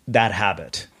that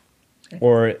habit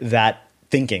or that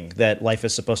thinking that life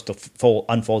is supposed to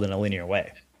unfold in a linear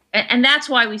way? And that's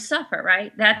why we suffer,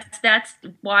 right? That's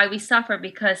why we suffer,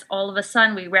 because all of a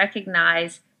sudden we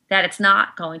recognize that it's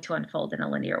not going to unfold in a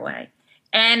linear way.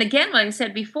 And again, like I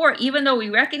said before, even though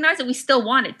we recognize it, we still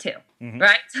want it to,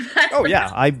 right? So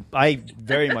I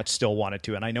very much still want it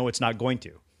to, and I know it's not going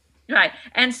to. Right.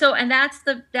 And that's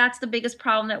the biggest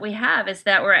problem that we have is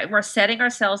that we're setting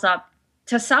ourselves up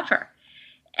to suffer.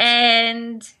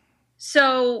 And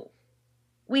so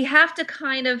we have to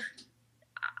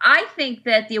I think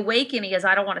that the awakening is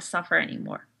I don't want to suffer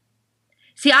anymore.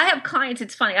 See, I have clients,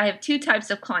 it's funny, I have two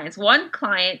types of clients. One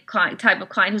type of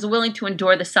client who's willing to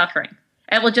endure the suffering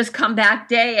and will just come back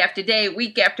day after day,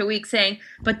 week after week saying,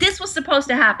 but this was supposed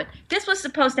to happen. This was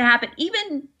supposed to happen,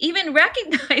 even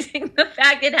recognizing the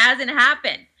fact it hasn't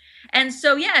happened. And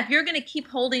so, yeah, if you're going to keep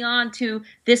holding on to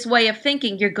this way of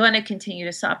thinking, you're going to continue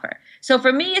to suffer. So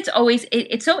for me,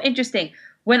 it's so interesting.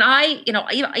 When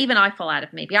even I fall out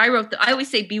of maybe. I always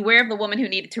say, beware of the woman who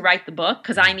needed to write the book,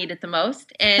 because I need it the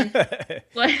most. And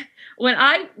when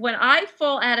I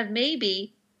fall out of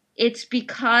maybe, it's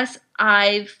because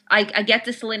I get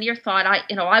this linear thought.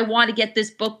 I want to get this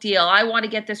book deal. I want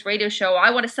to get this radio show. I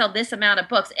want to sell this amount of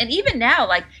books. And even now,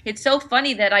 like, it's so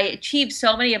funny that I achieved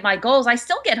so many of my goals. I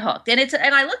still get hooked. And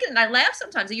I look at it and I laugh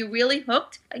sometimes. Are you really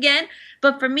hooked again?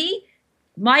 But for me,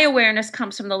 my awareness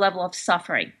comes from the level of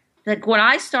suffering. Like, when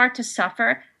I start to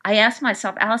suffer, I ask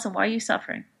myself, Allison, why are you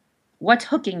suffering? What's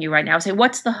hooking you right now? I say,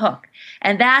 what's the hook?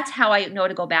 And that's how I know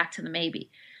to go back to the maybe.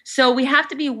 So we have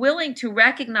to be willing to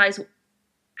recognize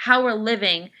how we're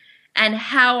living and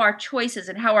how our choices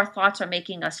and how our thoughts are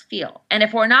making us feel. And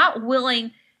if we're not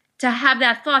willing to have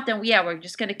that thought, then we're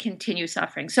just going to continue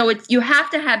suffering. So you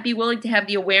have to be willing to have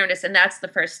the awareness, and that's the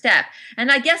first step.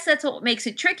 And I guess that's what makes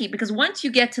it tricky, because once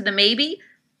you get to the maybe,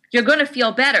 you're going to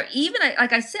feel better. Even,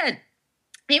 like I said,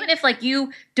 even if like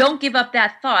you don't give up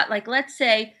that thought, like let's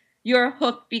say you're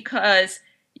hooked because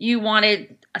you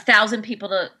wanted 1,000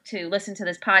 people to listen to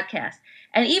this podcast.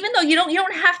 And even though you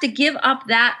don't have to give up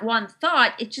that one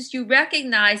thought, it's just you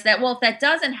recognize that, well, if that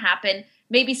doesn't happen,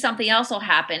 maybe something else will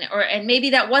happen, and maybe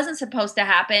that wasn't supposed to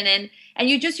happen. And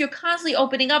you're constantly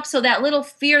opening up so that little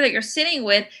fear that you're sitting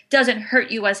with doesn't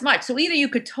hurt you as much. So either you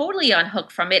could totally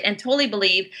unhook from it and totally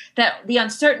believe that the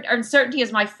uncertainty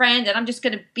is my friend, and I'm just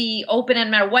going to be open,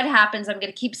 and no matter what happens, I'm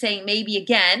going to keep saying maybe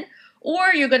again.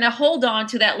 Or you're going to hold on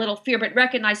to that little fear, but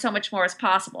recognize so much more as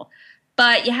possible.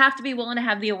 But you have to be willing to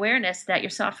have the awareness that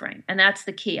you're suffering. And that's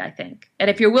the key, I think. And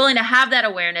if you're willing to have that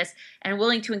awareness and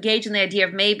willing to engage in the idea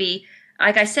of maybe,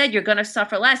 like I said, you're going to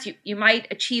suffer less. You might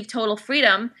achieve total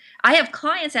freedom. I have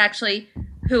clients actually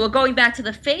who are going back to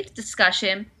the faith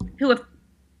discussion, who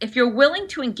if you're willing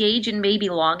to engage in maybe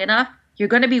long enough, you're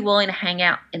going to be willing to hang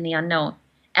out in the unknown.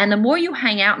 And the more you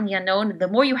hang out in the unknown, the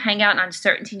more you hang out in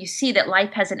uncertainty, you see that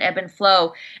life has an ebb and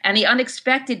flow, and the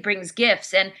unexpected brings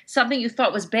gifts, and something you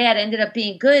thought was bad ended up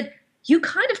being good. You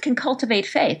kind of can cultivate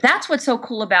faith. That's what's so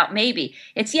cool about maybe.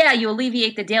 It's, you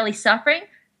alleviate the daily suffering,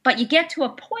 but you get to a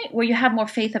point where you have more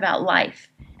faith about life.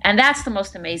 And that's the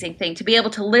most amazing thing, to be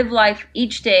able to live life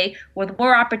each day with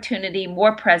more opportunity,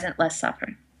 more present, less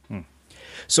suffering.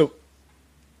 So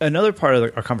another part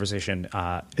of our conversation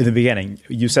in the beginning,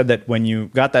 you said that when you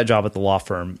got that job at the law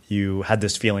firm, you had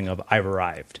this feeling of, I've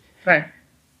arrived. Right.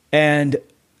 And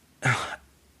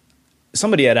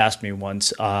somebody had asked me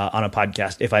once on a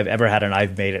podcast if I've ever had an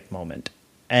I've made it moment.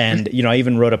 And, I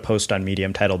even wrote a post on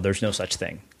Medium titled, There's No Such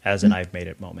Thing as an I've made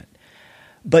it moment.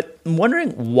 But I'm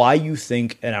wondering why you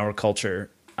think in our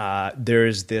culture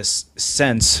there's this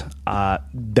sense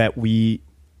that we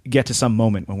get to some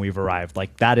moment when we've arrived.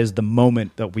 Like, that is the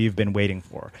moment that we've been waiting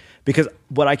for. Because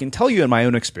what I can tell you in my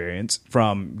own experience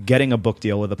from getting a book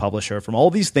deal with a publisher, from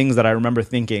all these things that I remember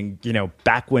thinking,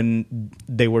 back when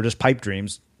they were just pipe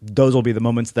dreams, those will be the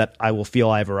moments that I will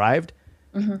feel I've arrived.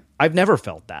 Mm-hmm. I've never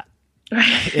felt that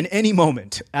in any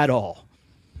moment at all.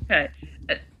 Okay.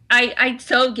 I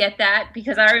so get that,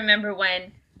 because I remember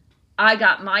when I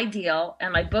got my deal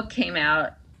and my book came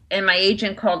out, and my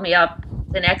agent called me up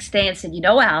the next day and said,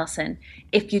 Allison,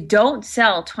 if you don't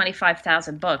sell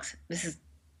 25,000 books,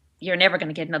 you're never going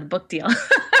to get another book deal.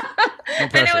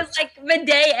 And it was like the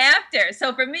day after.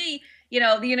 So for me,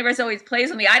 the universe always plays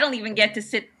with me. I don't even get to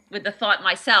sit with the thought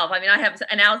myself. I mean, I have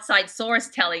an outside source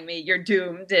telling me you're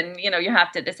doomed, and you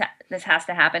have to. This has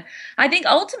to happen. I think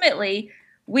ultimately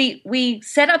we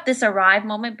set up this arrive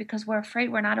moment because we're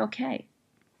afraid we're not okay.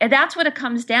 And that's what it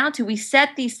comes down to. We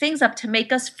set these things up to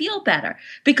make us feel better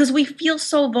because we feel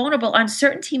so vulnerable.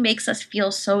 Uncertainty makes us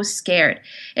feel so scared.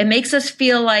 It makes us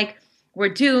feel like we're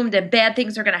doomed and bad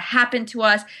things are going to happen to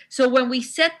us. So when we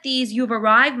set these you've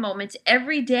arrived moments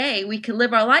every day, we can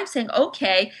live our life saying,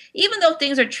 okay, even though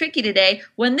things are tricky today,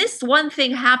 when this one thing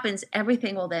happens,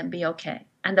 everything will then be okay.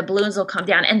 And the balloons will come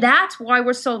down. And that's why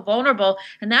we're so vulnerable.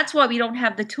 And that's why we don't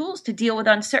have the tools to deal with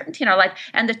uncertainty in our life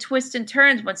and the twists and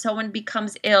turns when someone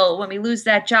becomes ill, when we lose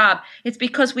that job. It's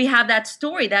because we have that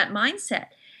story, that mindset.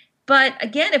 But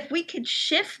again, if we could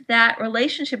shift that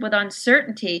relationship with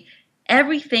uncertainty,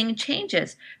 everything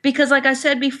changes. Because like I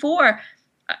said before,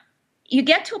 you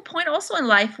get to a point also in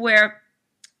life where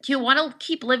you want to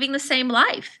keep living the same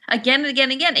life again and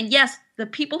again and again. And yes, the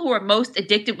people who are most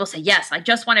addicted will say, yes, I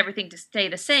just want everything to stay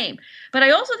the same. But I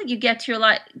also think you get to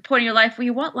your point in your life where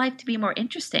you want life to be more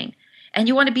interesting, and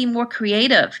you want to be more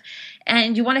creative,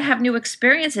 and you want to have new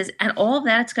experiences, and all of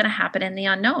that's going to happen in the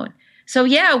unknown. So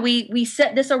yeah, we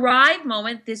set this arrive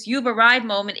moment, this you've arrived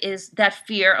moment is that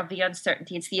fear of the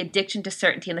uncertainty. It's the addiction to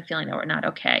certainty and the feeling that we're not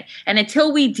okay. And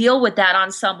until we deal with that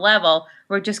on some level,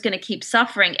 we're just going to keep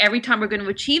suffering. Every time we're going to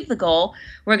achieve the goal,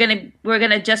 we're going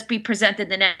to just be presented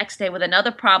the next day with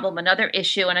another problem, another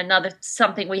issue, and another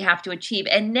something we have to achieve,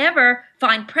 and never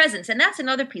find presence. And that's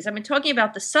another piece. I've been talking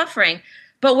about the suffering,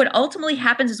 but what ultimately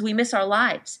happens is we miss our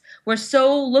lives. We're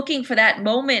so looking for that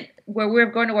moment where we're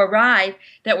going to arrive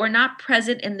that we're not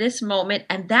present in this moment.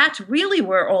 And that's really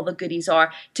where all the goodies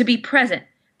are, to be present.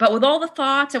 But with all the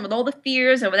thoughts and with all the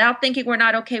fears and without thinking we're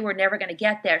not okay, we're never going to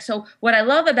get there. So what I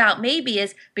love about Maybe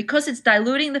is because it's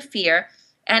diluting the fear,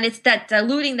 and it's that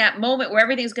diluting that moment where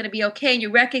everything's going to be okay. And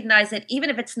you recognize that even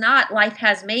if it's not, life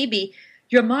has maybe,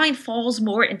 your mind falls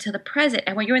more into the present.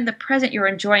 And when you're in the present, you're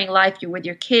enjoying life. You're with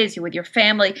your kids, you're with your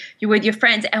family, you're with your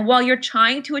friends. And while you're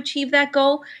trying to achieve that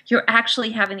goal, you're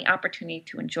actually having the opportunity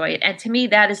to enjoy it. And to me,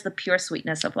 that is the pure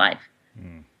sweetness of life.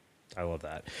 I love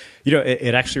that. You know,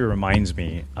 it actually reminds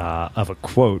me of a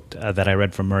quote that I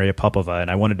read from Maria Popova, and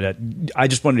I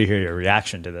just wanted to hear your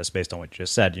reaction to this based on what you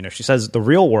just said. You know, she says, the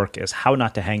real work is how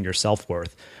not to hang your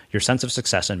self-worth, your sense of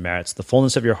success and merits, the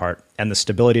fullness of your heart, and the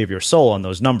stability of your soul on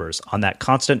those numbers, on that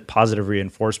constant positive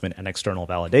reinforcement and external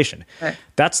validation. Right.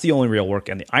 That's the only real work.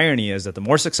 And the irony is that the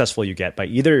more successful you get by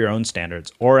either your own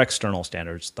standards or external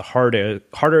standards, the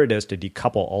harder it is to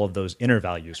decouple all of those inner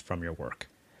values from your work.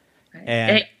 Right.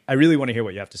 And I really want to hear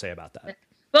what you have to say about that.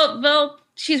 Well,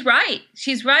 she's right.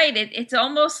 She's right. It's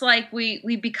almost like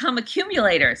we become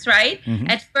accumulators, right? Mm-hmm.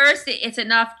 At first, it's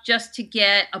enough just to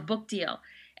get a book deal.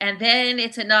 And then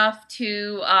it's enough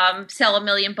to sell 1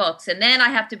 million books. And then I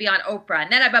have to be on Oprah.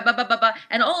 And then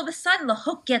and all of a sudden the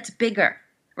hook gets bigger,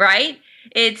 right?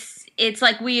 It's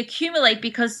like we accumulate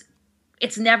because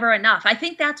it's never enough. I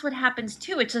think that's what happens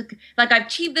too. It's like I've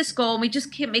achieved this goal and we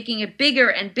just keep making it bigger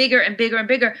and bigger and bigger and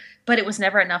bigger, but it was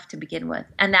never enough to begin with.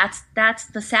 And that's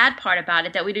the sad part about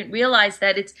it, that we didn't realize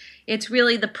that it's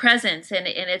really the presence and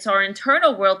it's our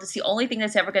internal world that's the only thing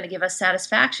that's ever going to give us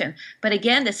satisfaction. But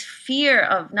again, this fear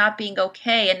of not being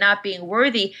okay and not being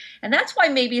worthy. And that's why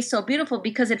Maybe is so beautiful,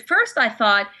 because at first I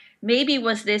thought Maybe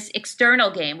was this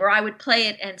external game where I would play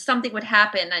it and something would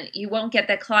happen and you won't get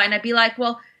that client. I'd be like,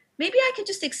 well, maybe I could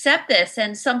just accept this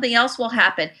and something else will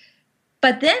happen.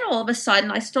 But then all of a sudden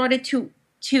I started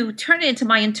to turn it into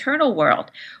my internal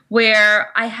world where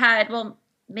I had, well,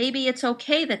 maybe it's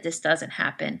okay that this doesn't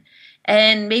happen.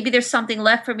 And maybe there's something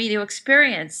left for me to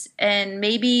experience. And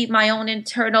maybe my own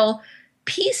internal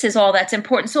peace is all that's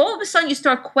important. So all of a sudden you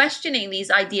start questioning these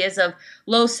ideas of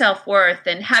low self-worth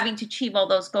and having to achieve all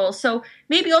those goals. So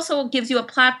maybe also gives you a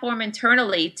platform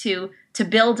internally to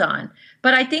build on.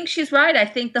 But I think she's right. I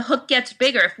think the hook gets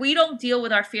bigger. If we don't deal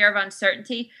with our fear of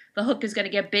uncertainty, the hook is going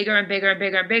to get bigger and bigger and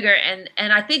bigger and bigger. And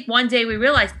I think one day we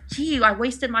realize, gee, I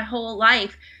wasted my whole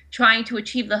life trying to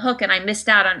achieve the hook and I missed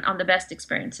out on the best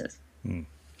experiences.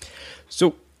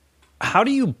 So how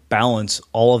do you balance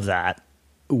all of that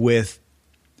with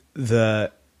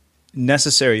the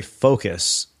necessary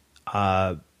focus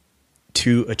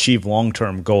to achieve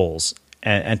long-term goals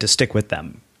and to stick with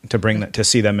them, to bring that, to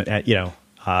see them at,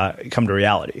 come to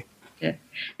reality? Yeah.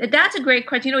 That's a great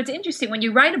question. It's interesting. When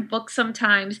you write a book,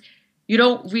 sometimes you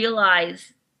don't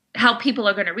realize how people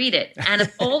are going to read it. And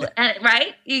of all,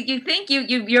 right? You think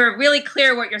you're really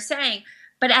clear what you're saying,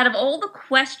 but out of all the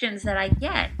questions that I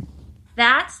get,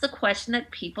 that's the question that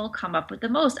people come up with the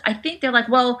most. I think they're like,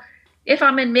 well, if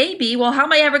I'm in Maybe, well, how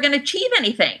am I ever going to achieve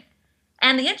anything?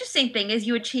 And the interesting thing is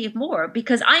you achieve more,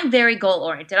 because I'm very goal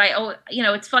oriented.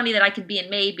 It's funny that I could be in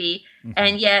Maybe, mm-hmm.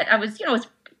 and yet I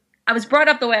was brought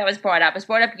up the way I was brought up. I was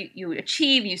brought up, you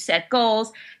achieve, you set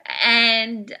goals.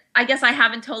 And I guess I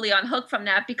haven't totally unhooked from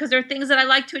that, because there are things that I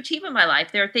like to achieve in my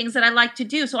life. There are things that I like to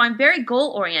do. So I'm very goal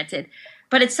oriented.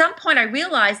 But at some point I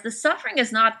realized the suffering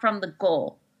is not from the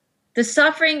goal. The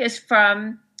suffering is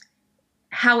from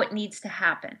how it needs to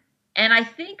happen. And I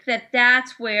think that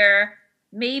that's where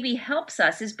Maybe helps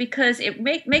us, is because it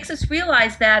makes us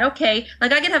realize that, okay,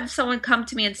 like I could have someone come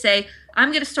to me and say, I'm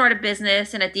going to start a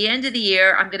business, and at the end of the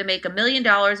year, I'm going to make $1 million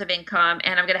of income,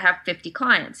 and I'm going to have 50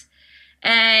 clients.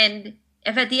 And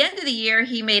if at the end of the year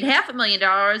he made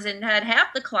 $500,000 and had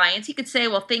half the clients, he could say,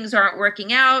 well, things aren't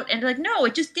working out. And like, no,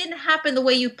 it just didn't happen the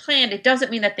way you planned. It doesn't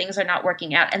mean that things are not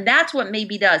working out. And that's what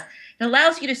Maybe does. It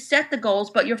allows you to set the goals,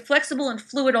 but you're flexible and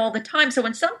fluid all the time. So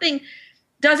when something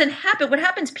doesn't happen, what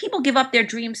happens, people give up their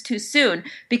dreams too soon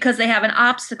because they have an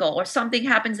obstacle or something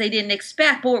happens they didn't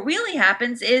expect. But what really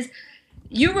happens is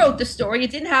you wrote the story. It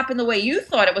didn't happen the way you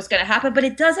thought it was going to happen, but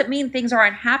it doesn't mean things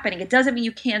aren't happening. It doesn't mean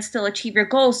you can't still achieve your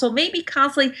goals. So Maybe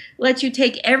constantly lets you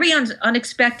take every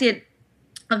unexpected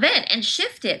event and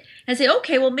shift it and say,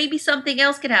 okay, well, maybe something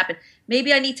else could happen.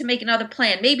 Maybe I need to make another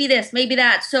plan. Maybe this, maybe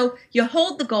that. So you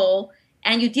hold the goal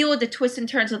and you deal with the twists and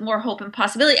turns with more hope and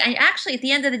possibility. And actually, at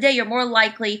the end of the day, you're more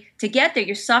likely to get there.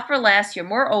 You suffer less. You're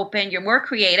more open. You're more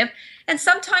creative. And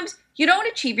sometimes you don't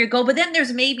achieve your goal, but then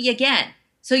there's maybe again.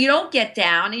 So you don't get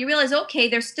down and you realize, okay,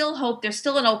 there's still hope. There's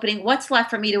still an opening. What's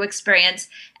left for me to experience?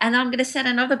 And I'm going to set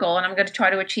another goal and I'm going to try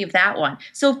to achieve that one.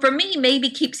 So for me, Maybe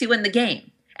keeps you in the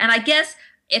game. And I guess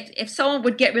if someone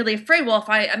would get really afraid, well,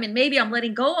 maybe I'm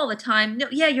letting go all the time. No,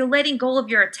 yeah, you're letting go of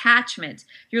your attachment.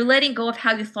 You're letting go of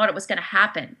how you thought it was going to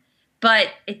happen. But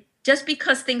just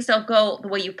because things don't go the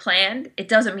way you planned, it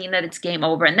doesn't mean that it's game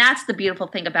over. And that's the beautiful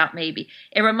thing about Maybe.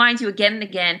 It reminds you again and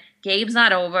again, game's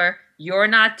not over. You're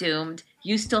not doomed.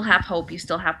 You still have hope. You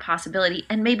still have possibility.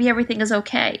 And maybe everything is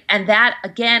okay. And that,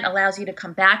 again, allows you to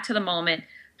come back to the moment,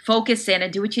 focus in,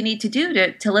 and do what you need to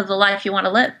do to live the life you want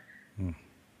to live.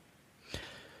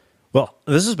 Well,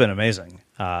 this has been amazing.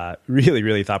 Really,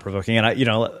 really thought-provoking.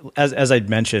 And as I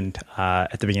mentioned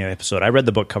at the beginning of the episode, I read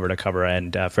the book cover to cover.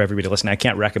 And for everybody listening, I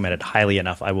can't recommend it highly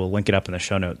enough. I will link it up in the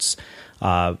show notes.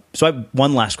 So I have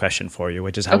one last question for you,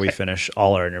 which is how we finish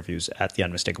all our interviews at The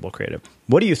Unmistakable Creative.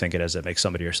 What do you think it is that makes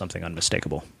somebody or something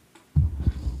unmistakable?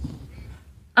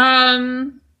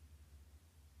 I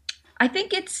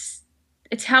think it's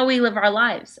how we live our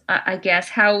lives. I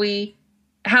guess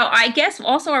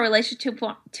also our relationship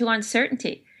to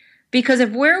uncertainty. Because if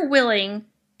we're willing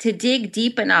to dig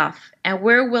deep enough and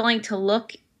we're willing to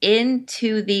look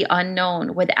into the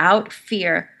unknown without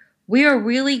fear, we are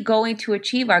really going to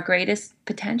achieve our greatest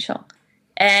potential.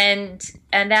 And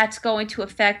that's going to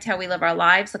affect how we live our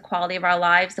lives, the quality of our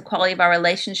lives, the quality of our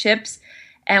relationships,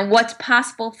 and what's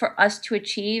possible for us to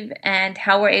achieve and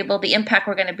how the impact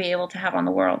we're going to be able to have on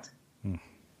the world.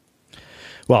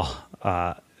 Well,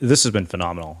 this has been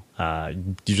phenomenal.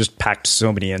 You just packed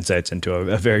so many insights into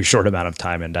a very short amount of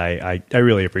time, and I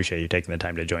really appreciate you taking the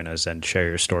time to join us and share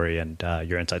your story and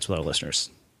your insights with our listeners.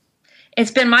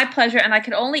 It's been my pleasure, and I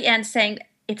could only end saying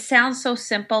it sounds so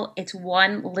simple. It's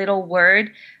one little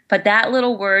word, but that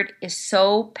little word is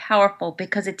so powerful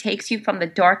because it takes you from the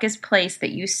darkest place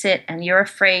that you sit and you're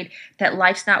afraid that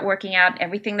life's not working out.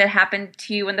 Everything that happened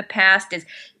to you in the past is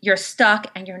you're stuck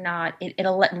and you're not.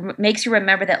 It makes you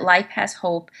remember that life has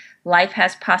hope. Life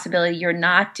has possibility. You're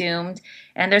not doomed.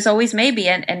 And there's always maybe,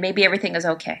 and maybe everything is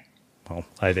okay. Well,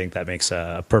 I think that makes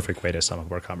a perfect way to sum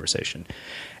up our conversation.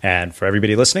 And for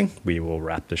everybody listening, we will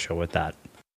wrap the show with that.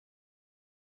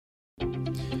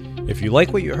 If you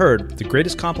like what you heard, the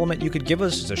greatest compliment you could give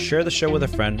us is to share the show with a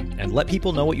friend and let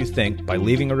people know what you think by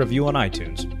leaving a review on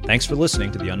iTunes. Thanks for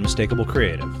listening to The Unmistakable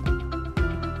Creative.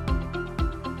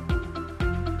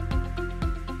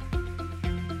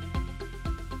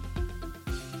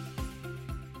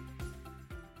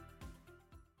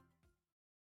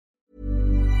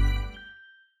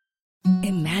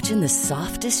 Imagine the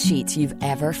softest sheets you've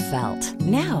ever felt.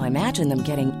 Now imagine them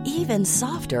getting even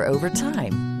softer over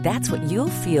time. That's what you'll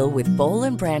feel with Boll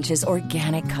 & Branch's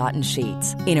organic cotton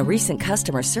sheets. In a recent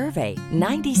customer survey,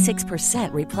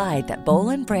 96% replied that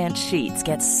Boll & Branch sheets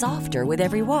get softer with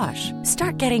every wash.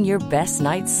 Start getting your best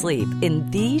night's sleep in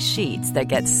these sheets that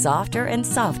get softer and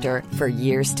softer for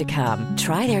years to come.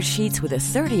 Try their sheets with a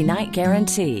 30-night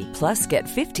guarantee. Plus, get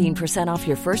 15% off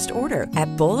your first order at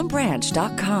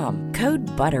bollandbranch.com.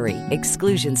 Code BUTTERY.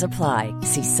 Exclusions apply.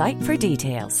 See site for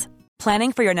details.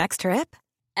 Planning for your next trip?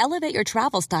 Elevate your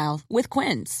travel style with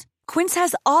Quince. Quince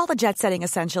has all the jet-setting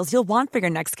essentials you'll want for your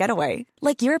next getaway,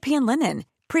 like European linen,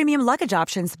 premium luggage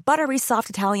options, buttery soft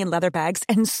Italian leather bags,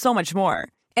 and so much more.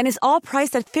 And is all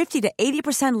priced at 50 to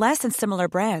 80% less than similar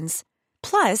brands.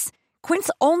 Plus, Quince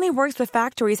only works with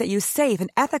factories that use safe and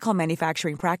ethical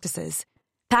manufacturing practices.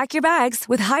 Pack your bags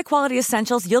with high-quality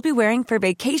essentials you'll be wearing for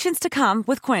vacations to come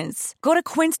with Quince. Go to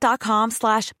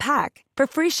quince.com/pack for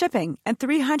free shipping and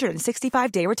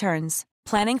 365-day returns.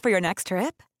 Planning for your next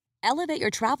trip? Elevate your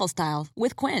travel style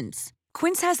with Quince.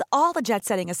 Quince has all the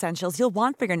jet-setting essentials you'll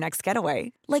want for your next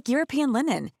getaway, like European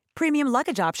linen, premium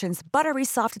luggage options, buttery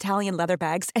soft Italian leather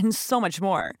bags, and so much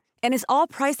more. And is all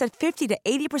priced at 50 to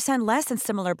 80% less than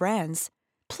similar brands.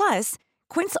 Plus,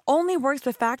 Quince only works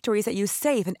with factories that use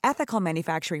safe and ethical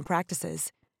manufacturing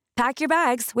practices. Pack your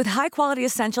bags with high-quality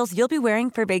essentials you'll be wearing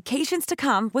for vacations to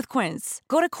come with Quince.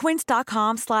 Go to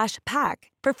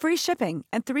quince.com/pack for free shipping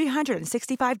and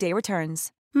 365-day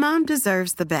returns. Mom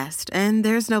deserves the best, and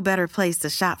there's no better place to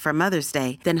shop for Mother's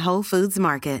Day than Whole Foods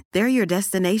Market. They're your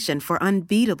destination for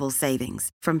unbeatable savings,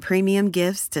 from premium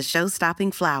gifts to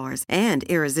show-stopping flowers and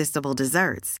irresistible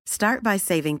desserts. Start by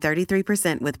saving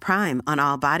 33% with Prime on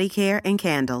all body care and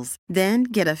candles. Then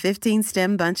get a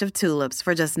 15-stem bunch of tulips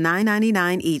for just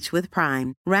 $9.99 each with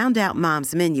Prime. Round out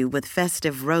Mom's menu with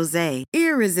festive rosé,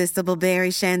 irresistible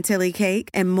berry chantilly cake,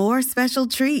 and more special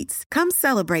treats. Come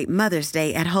celebrate Mother's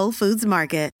Day at Whole Foods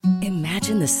Market.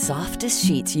 Imagine the softest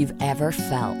sheets you've ever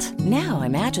felt. Now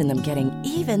imagine them getting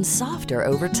even softer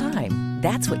over time.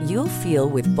 That's what you'll feel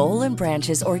with Boll &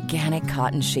 Branch's organic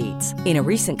cotton sheets. In a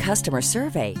recent customer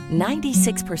survey,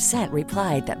 96%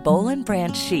 replied that Boll &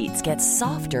 Branch sheets get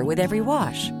softer with every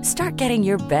wash. Start getting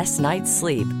your best night's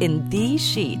sleep in these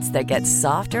sheets that get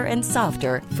softer and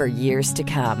softer for years to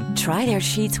come. Try their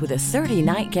sheets with a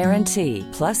 30-night guarantee.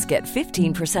 Plus, get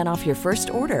 15% off your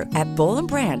first order at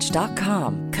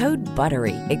bollandbranch.com. Code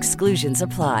BUTTERY. Exclusions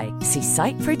apply. See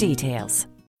site for details.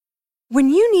 When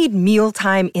you need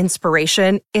mealtime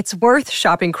inspiration, it's worth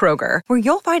shopping Kroger, where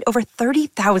you'll find over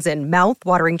 30,000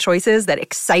 mouth-watering choices that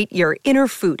excite your inner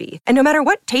foodie. And no matter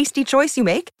what tasty choice you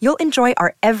make, you'll enjoy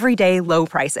our everyday low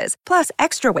prices, plus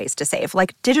extra ways to save,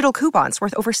 like digital coupons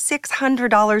worth over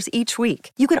 $600 each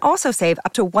week. You can also save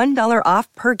up to $1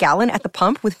 off per gallon at the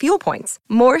pump with fuel points.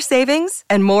 More savings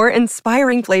and more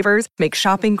inspiring flavors make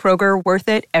shopping Kroger worth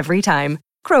it every time.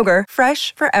 Kroger,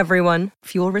 fresh for everyone.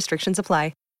 Fuel restrictions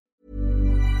apply.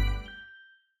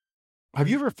 Have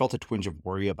you ever felt a twinge of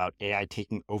worry about AI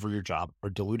taking over your job or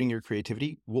diluting your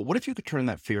creativity? Well, what if you could turn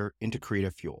that fear into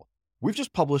creative fuel? We've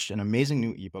just published an amazing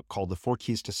new ebook called The 4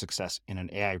 Keys to Success in an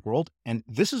AI World, and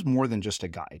this is more than just a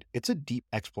guide. It's a deep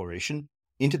exploration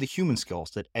into the human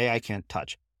skills that AI can't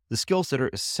touch, the skills that are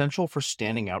essential for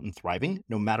standing out and thriving,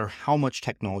 no matter how much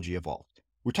technology evolved.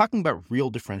 We're talking about real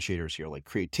differentiators here, like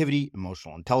creativity,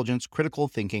 emotional intelligence, critical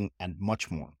thinking, and much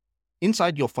more.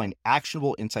 Inside, you'll find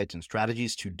actionable insights and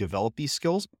strategies to develop these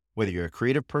skills, whether you're a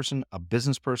creative person, a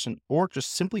business person, or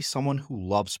just simply someone who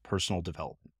loves personal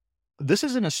development. This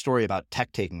isn't a story about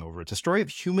tech taking over. It's a story of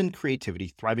human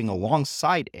creativity thriving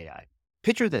alongside AI.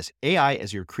 Picture this, AI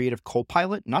as your creative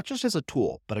co-pilot, not just as a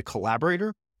tool, but a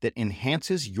collaborator that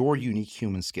enhances your unique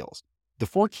human skills. The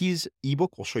 4 Keys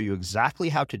ebook will show you exactly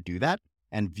how to do that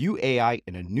and view AI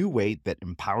in a new way that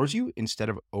empowers you instead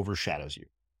of overshadows you.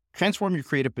 Transform your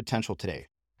creative potential today.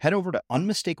 Head over to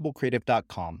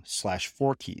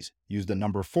unmistakablecreative.com/4keys. Use the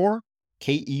number 4,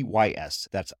 KEYS.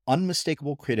 That's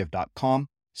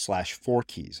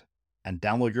unmistakablecreative.com/4keys and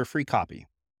download your free copy.